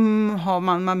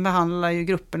man behandlar ju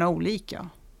grupperna olika.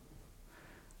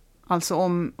 Alltså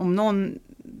om någon,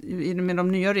 med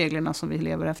de nya reglerna som vi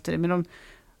lever efter, om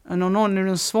någon ur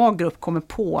en svag grupp kommer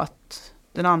på att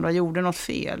den andra gjorde något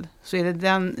fel, så är det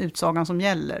den utsagan som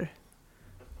gäller.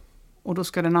 Och då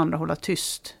ska den andra hålla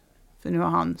tyst, för nu har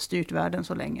han styrt världen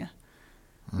så länge.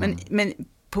 Men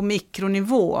på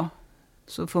mikronivå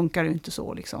så funkar det ju inte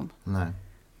så liksom. Nej.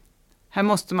 Här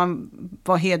måste man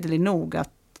vara hederlig nog att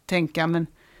tänka, men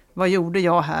vad gjorde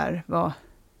jag här?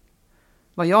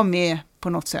 var jag med på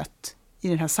något sätt i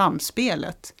det här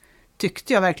samspelet?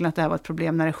 Tyckte jag verkligen att det här var ett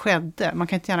problem när det skedde? Man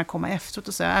kan inte gärna komma efteråt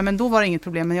och säga, nej men då var det inget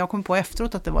problem, men jag kom på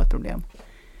efteråt att det var ett problem.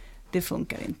 Det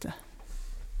funkar inte.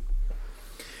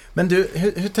 Men du,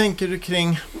 hur tänker du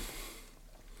kring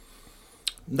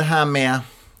det här med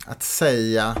att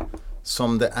säga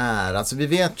som det är? Alltså vi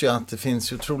vet ju att det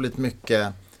finns otroligt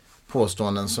mycket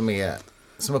påståenden som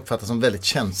uppfattas som väldigt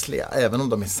känsliga, även om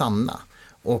de är sanna.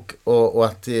 Och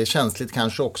att det är känsligt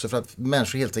kanske också för att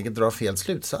människor helt enkelt drar fel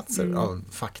slutsatser av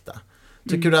fakta.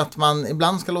 Tycker du att man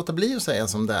ibland ska låta bli att säga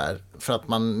som det är för att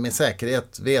man med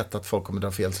säkerhet vet att folk kommer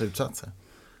dra fel slutsatser?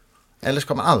 Eller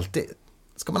ska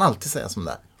man alltid säga som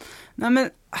det är? Nej, men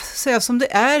säga som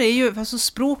det är ju, alltså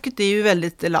språket är ju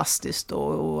väldigt elastiskt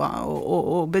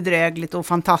och bedrägligt och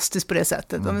fantastiskt på det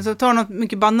sättet. Om vi så tar något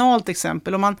mycket banalt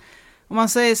exempel, om man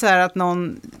säger så här att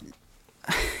någon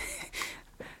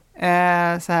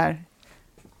så här,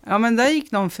 ja men där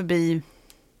gick någon förbi,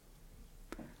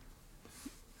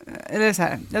 eller så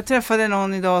här, jag träffade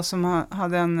någon idag som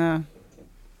hade en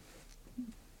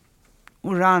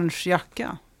orange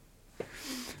jacka.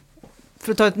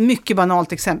 För att ta ett mycket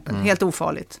banalt exempel, helt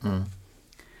ofarligt.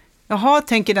 Jaha,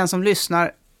 tänker den som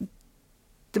lyssnar,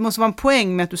 det måste vara en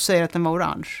poäng med att du säger att den var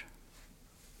orange.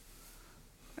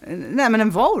 Nej, men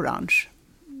den var orange.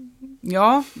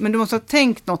 Ja, men du måste ha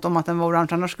tänkt något om att den var orange,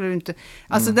 annars skulle du inte...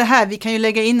 Alltså det här, vi kan ju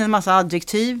lägga in en massa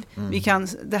adjektiv. Vi kan,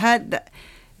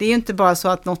 det är ju inte bara så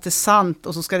att något är sant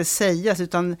och så ska det sägas,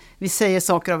 utan vi säger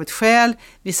saker av ett skäl,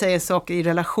 vi säger saker i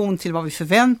relation till vad vi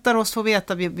förväntar oss få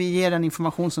veta, vi ger den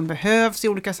information som behövs i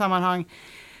olika sammanhang.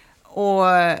 Och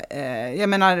jag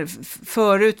menar,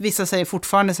 förut, vissa säger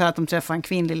fortfarande så här att de träffar en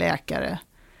kvinnlig läkare.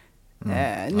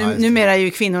 Numera är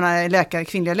ju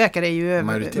kvinnliga läkare är ju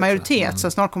majoritet,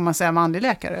 så snart kommer man säga manlig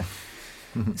läkare.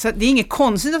 Så det är inget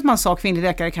konstigt att man sa kvinnlig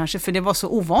läkare kanske, för det var så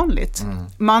ovanligt.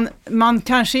 Man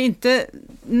kanske inte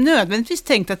nödvändigtvis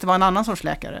tänkte att det var en annan sorts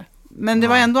läkare, men det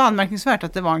var ändå anmärkningsvärt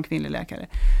att det var en kvinnlig läkare.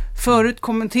 Förut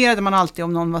kommenterade man alltid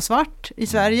om någon var svart i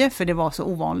Sverige, för det var så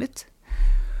ovanligt.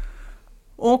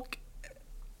 Och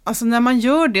alltså när man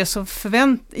gör det så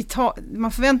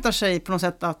man förväntar sig på något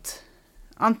sätt att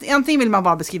antingen vill man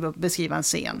bara beskriva en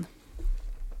scen,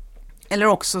 eller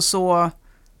också så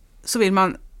vill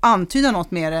man antyda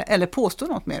något med det eller påstå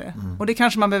något med det. Och det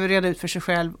kanske man behöver reda ut för sig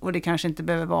själv, och det kanske inte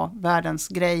behöver vara världens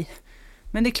grej.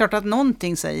 Men det är klart att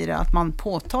någonting säger det, att man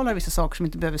påtalar vissa saker som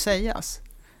inte behöver sägas.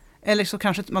 Eller så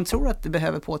kanske man tror att det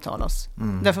behöver påtalas.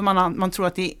 Därför man tror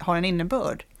att det har en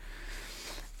innebörd.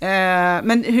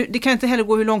 Men det kan inte heller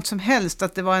gå hur långt som helst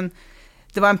att det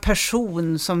var en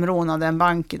person som rånade en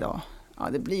bank idag. Ja,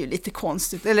 det blir ju lite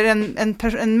konstigt. Eller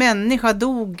en människa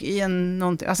dog i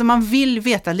någonting. Alltså man vill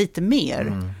veta lite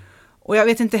mer. Och jag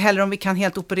vet inte heller om vi kan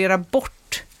helt operera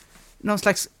bort någon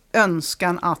slags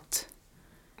önskan att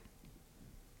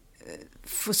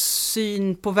få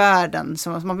syn på världen. Så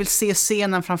man vill se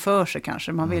scenen framför sig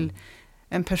kanske. Man vill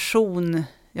en person...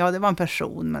 Ja, det var en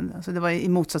person, men alltså det var i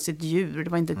motsats till ett djur. Det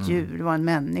var inte ett djur, det var en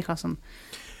människa som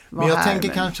var här. Men jag tänker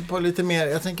kanske på lite mer,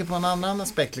 jag tänker på en annan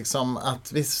aspekt liksom,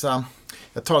 att vissa...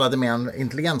 Jag talade med en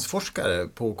intelligensforskare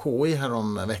på KI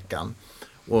härom veckan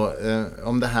och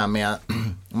om det här med,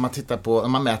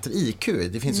 om man mäter IQ,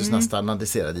 det finns ju sådana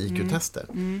standardiserade IQ-tester,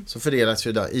 så fördelas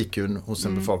ju då IQ:n hos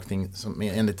en befolkning som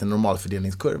är enligt en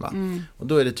normalfördelningskurva. Och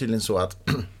då är det tydligen så att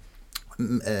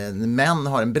män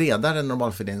har en bredare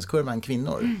normalfördelningskurva än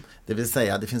kvinnor. Det vill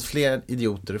säga det finns fler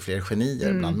idioter och fler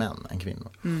genier bland män än kvinnor.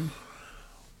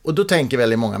 Och då tänker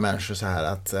väldigt många människor så här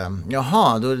att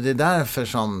jaha, då är det därför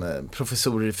som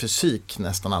professorer i fysik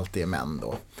nästan alltid är män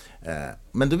då.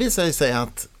 Men då visar det sig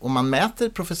att om man mäter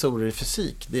professorer i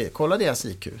fysik, kolla deras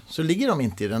IQ, så ligger de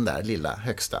inte i den där lilla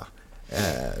högsta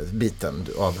biten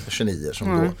av genier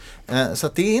som då. Så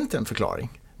att det är inte en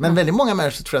förklaring. Men väldigt många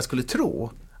människor tror jag skulle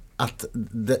tro att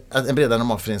en bredare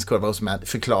normalfördelningskurva hos män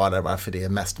förklarar varför det är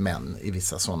mest män i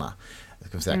vissa sådana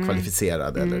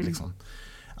kvalificerade eller liksom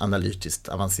analytiskt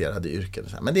avancerade yrken.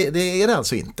 Men det är det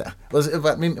alltså inte.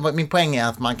 Min poäng är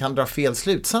att man kan dra fel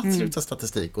slutsatser utav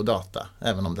statistik och data,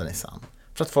 även om den är sann.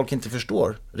 För att folk inte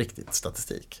förstår riktigt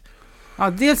statistik. Ja,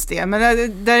 dels det. Men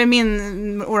där är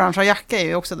min orangea jacka är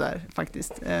ju också där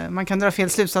faktiskt. Man kan dra fel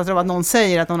slutsatser av att någon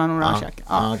säger att någon har en orange jacka.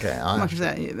 Ja, man kan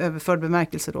säga överförd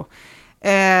bemärkelse då.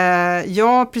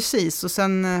 Ja, precis. Och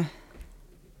sen...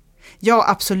 Ja,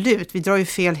 absolut. Vi drar ju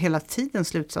fel hela tiden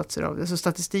slutsatser av det. Så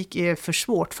statistik är för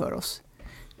svårt för oss.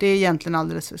 Det är egentligen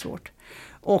alldeles för svårt.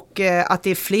 Och att det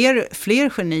är fler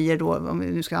genier då, om vi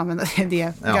nu ska använda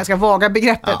det ganska vaga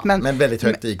begreppet. Ja, men väldigt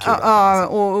högt IQ. Ja,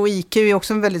 och IQ är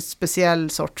också en väldigt speciell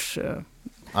sorts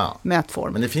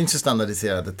mätform. Men det finns ju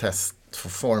standardiserade test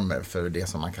former för det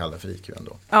som man kallar för IQ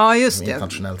ändå. Ja, just som det.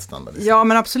 Internationellt standardiserat. Ja,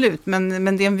 men absolut.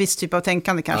 Men det är en viss typ av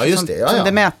tänkande kanske just det. som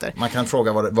det mäter. Man kan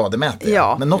fråga vad det mäter.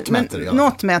 Ja, men något mäter det.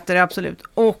 Något mäter det, absolut.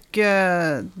 Och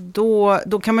då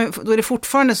är det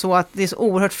fortfarande så att det är så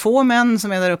oerhört få män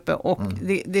som är där uppe. Och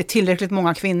det är tillräckligt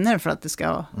många kvinnor för att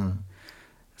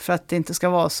för att det inte ska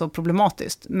vara så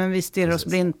problematiskt. Men vi stirrar oss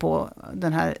blind på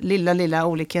den här lilla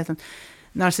olikheten.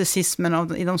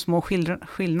 Narcissismen i de små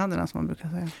skillnaderna som man brukar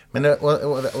säga. Men,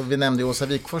 och vi nämnde Åsa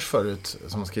Wikfors förut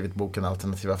som har skrivit boken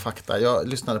Alternativa fakta. Jag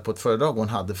lyssnade på ett föredrag hon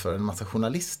hade för en massa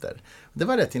journalister. Det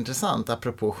var rätt intressant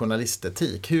apropå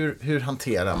journalistetik. Hur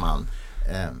hanterar man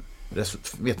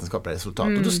vetenskapliga resultat?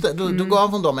 Och då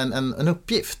gav hon dem en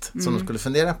uppgift som de skulle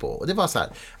fundera på. Och det var så här,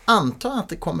 anta att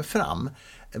det kommer fram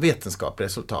vetenskapliga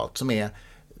resultat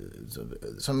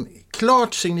som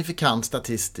klart signifikant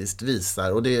statistiskt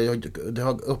visar, och det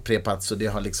har upprepats och det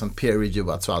har liksom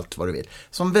peer-reviewats och allt vad du vill,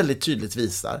 som väldigt tydligt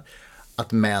visar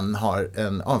att män har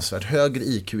en avsevärt högre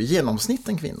IQ i genomsnitt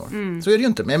än kvinnor. Så är det ju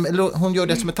inte, men hon gör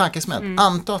det som ett tankexperiment.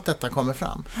 Anta att detta kommer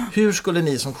fram. Hur skulle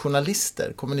ni som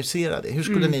journalister kommunicera det? Hur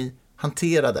skulle ni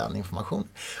hantera den informationen?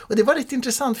 Och det var rätt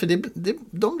intressant, för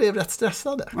de blev rätt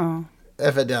stressade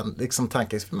över den liksom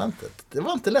tankeexperimentet. Det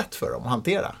var inte lätt för dem att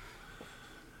hantera.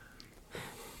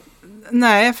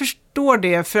 Nej, jag förstår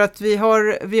det, för att vi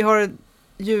har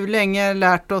ju länge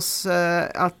lärt oss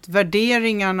att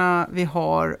värderingarna vi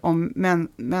har om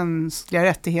mänskliga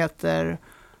rättigheter,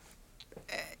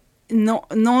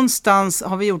 någonstans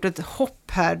har vi gjort ett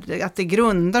hopp här, att det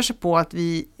grundar sig på att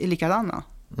vi är likadana.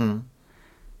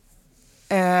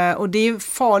 Och det är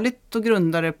farligt att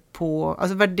grunda det på,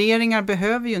 alltså värderingar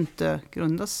behöver ju inte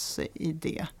grunda sig i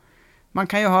det. Man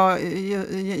kan ju ha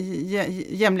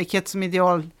jämlikhet som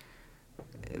ideal,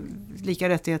 lika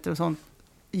rättigheter och sånt,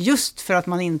 just för att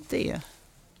man inte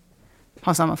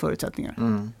har samma förutsättningar.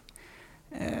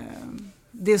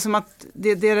 Det är som att det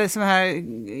är så här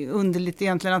underligt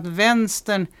egentligen att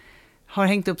vänstern har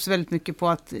hängt upp sig väldigt mycket på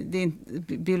att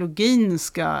biologin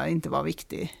ska inte vara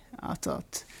viktig. Alltså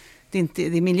att det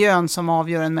är miljön som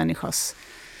avgör en människas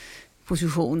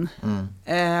position.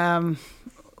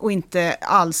 Och inte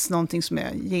alls någonting som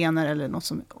är gener eller något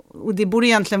som... Och det borde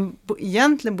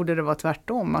egentligen borde det vara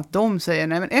tvärtom. Att de säger,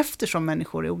 nej men eftersom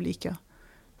människor är olika,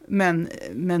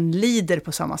 men lider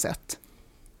på samma sätt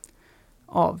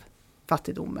av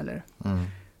fattigdom eller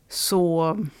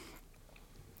så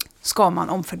ska man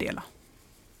omfördela.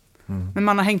 Men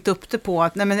man har hängt upp det på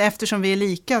att nej men eftersom vi är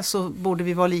lika så borde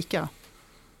vi vara lika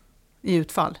i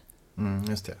utfall.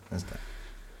 Just det.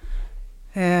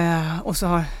 Och så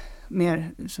har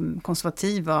mer som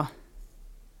konservativa,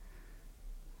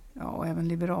 och även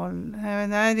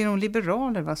nej det är nog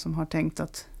liberaler som har tänkt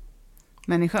att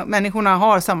människorna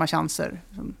har samma chanser.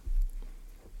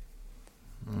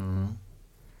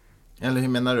 Eller hur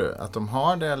menar du? Att de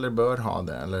har det eller bör ha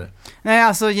det? Eller? Nej,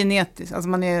 alltså genetiskt. Alltså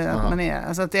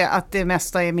alltså att det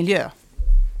mesta är miljö.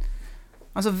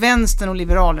 Alltså vänstern och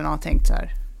liberalerna har tänkt så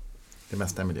här. Det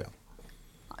mesta är miljö.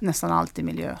 Nästan alltid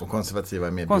miljö. Och konservativa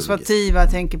är mer konservativa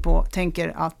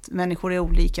tänker att människor är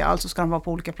olika, alltså ska de vara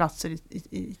på olika platser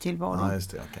i tillvaron. Ja,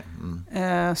 just det, okay.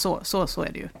 Så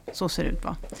är det ju. Så ser det ut,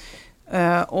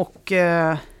 va? Och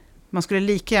man skulle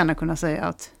lika gärna kunna säga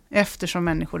att eftersom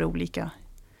människor är olika,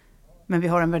 men vi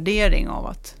har en värdering av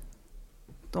att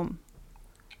de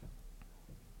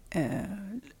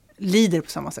lider på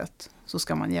samma sätt, så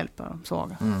ska man hjälpa de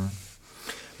svaga.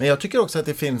 Men jag tycker också att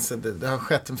det har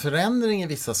skett en förändring i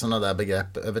vissa sådana där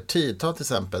begrepp över tid. Ta till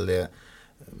exempel det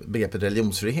begreppet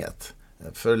religionsfrihet.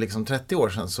 För liksom 30 år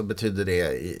sedan så betyder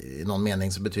det, i någon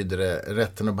mening så betyder det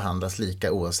rätten att behandlas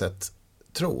lika oavsett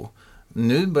tro.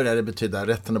 Nu börjar det betyda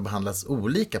rätten att behandlas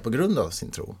olika på grund av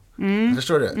sin tro.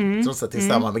 Förstår du? Trots att det är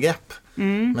samma begrepp.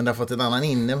 Men det har fått en annan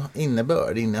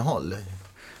innehåll.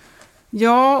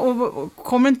 Ja, och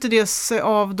kommer inte det sig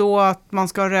av då att man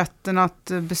ska ha rätten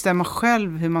att bestämma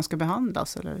själv hur man ska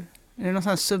behandlas? Eller är det någon sån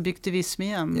här subjektivism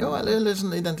igen? Ja, eller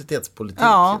sån identitetspolitik.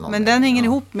 Ja, men den hänger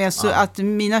ihop med så att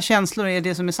mina känslor är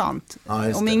det som är sant.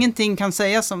 Ja, om ingenting kan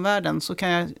sägas om världen så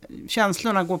kan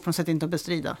känslorna går på något sätt inte att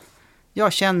bestrida.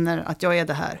 Jag känner att jag är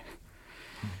det här.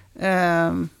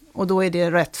 Och då är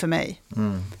det rätt för mig.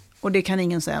 Och det kan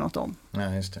ingen säga något om.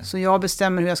 Ja, just det. Så jag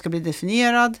bestämmer hur jag ska bli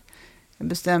definierad. Jag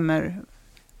bestämmer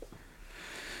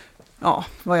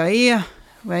vad jag är,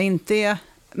 vad jag inte är.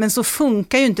 Men så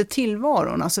funkar ju inte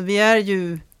tillvaron. Alltså vi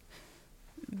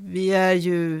är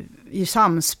ju i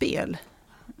samspel.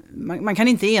 Man kan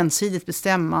inte ensidigt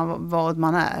bestämma vad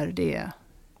man är. Det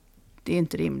är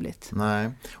inte rimligt. Nej.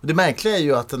 Och det märkliga är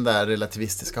ju att den där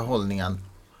relativistiska hållningen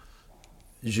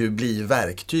ju blir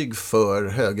verktyg för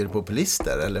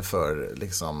högerpopulister eller för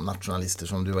liksom nationalister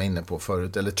som du var inne på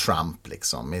förut, eller Trump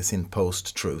liksom med sin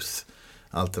post-truth,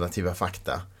 alternativa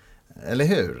fakta. Eller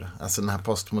hur? Alltså den här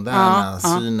postmoderna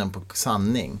synen på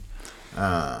sanning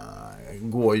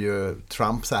går ju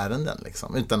Trumps ärenden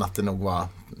liksom, utan att det nog var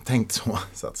tänkt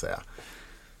så att säga.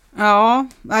 Ja,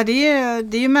 det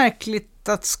är ju märkligt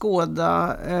att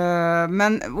skåda,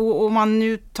 men och man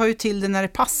nu tar ju till det när det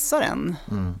passar en.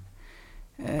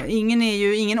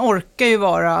 Ingen orkar ju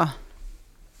vara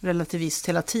relativist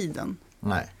hela tiden.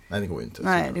 Nej, det går ju inte.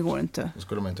 Nej, det går inte. Då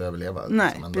skulle man inte överleva.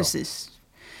 Nej, liksom, precis.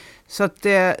 Så att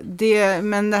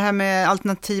men det här med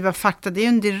alternativa fakta, det är ju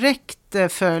en direkt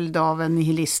följd av en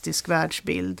nihilistisk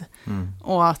världsbild.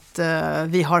 Och att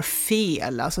vi har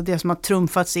fel, alltså det som har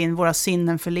trumfats in, våra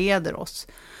sinnen förleder oss.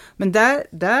 Men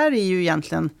där är ju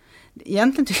egentligen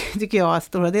tycker jag att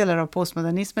stora delar av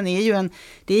postmodernismen är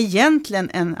egentligen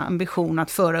en ambition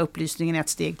att föra upplysningen ett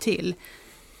steg till.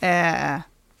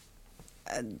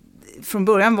 Från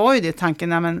början var ju det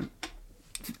tanken,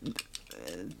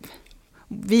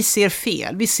 vi ser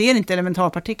fel. Vi ser inte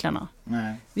elementarpartiklarna.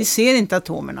 Nej. Vi ser inte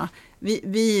atomerna.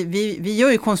 Vi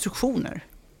gör ju konstruktioner.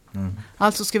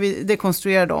 Alltså ska vi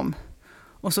dekonstruera dem.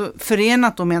 Och så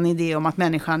förenat dem med en idé om att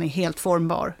människan är helt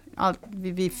formbar.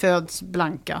 Vi föds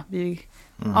blanka.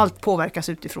 Allt påverkas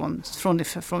utifrån från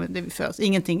det vi föds.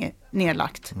 Ingenting är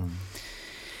nedlagt.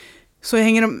 Så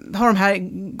har de här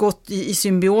gått i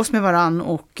symbios med varann,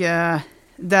 och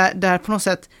där på något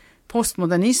sätt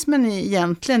postmodernismen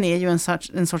egentligen är ju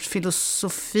en sorts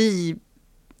filosofi,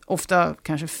 ofta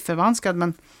kanske förvanskad,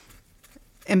 men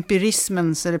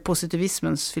empirismens eller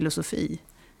positivismens filosofi.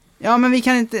 Ja, men vi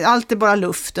kan inte, allt är bara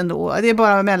luft ändå, det är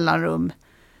bara mellanrum.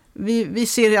 Vi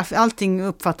ser, allting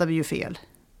uppfattar vi ju fel.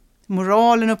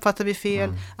 Moralen uppfattar vi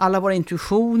fel, alla våra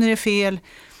intuitioner är fel.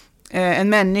 En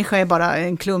människa är bara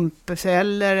en klump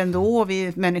celler ändå,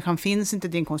 människan finns inte,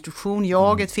 det är en konstruktion,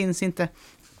 jaget finns inte.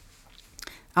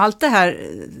 Allt det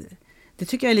här, det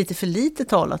tycker jag är lite för lite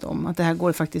talat om, att det här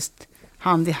går faktiskt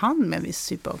hand i hand med en viss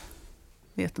typ av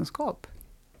vetenskap.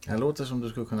 Det låter som du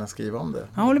skulle kunna skriva om det.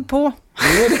 Jag håller på.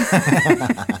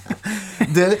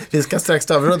 Vi ska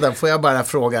strax avrunda. Får jag bara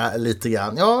fråga lite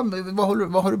grann. Ja,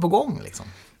 vad har du på gång liksom?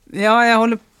 Ja, jag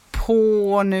håller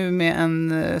på nu med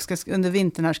under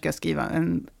vintern här ska jag skriva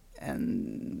en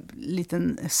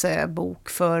liten essäbok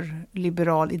för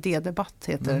liberal idédebatt,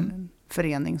 heter en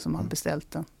förening som har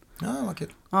beställt den. Ja, vad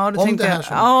kul. Ja,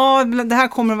 det här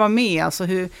kommer att vara med, alltså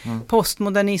hur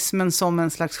postmodernismen som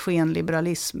en slags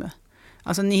skenliberalism.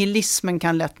 Alltså nihilismen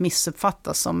kan lätt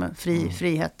missuppfattas som en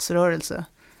frihetsrörelse.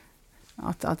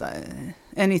 Att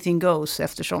anything goes,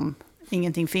 eftersom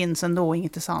ingenting finns ändå,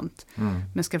 inget är sant.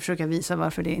 Men ska försöka visa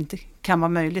varför det inte kan vara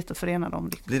möjligt att förena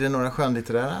dem. Blir det några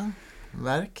skönlitterära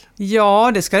verk?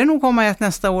 Ja, det ska det nog komma ett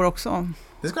nästa år också.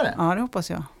 Det ska det? Ja, det hoppas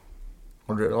jag.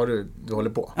 Du håller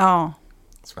på? Ja.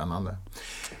 Spännande.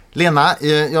 Lena,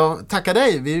 jag tackar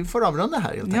dig. Vi får avrunda här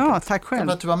helt enkelt. Ja, tack själv. Tack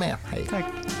för att du var med. Hej. Tack.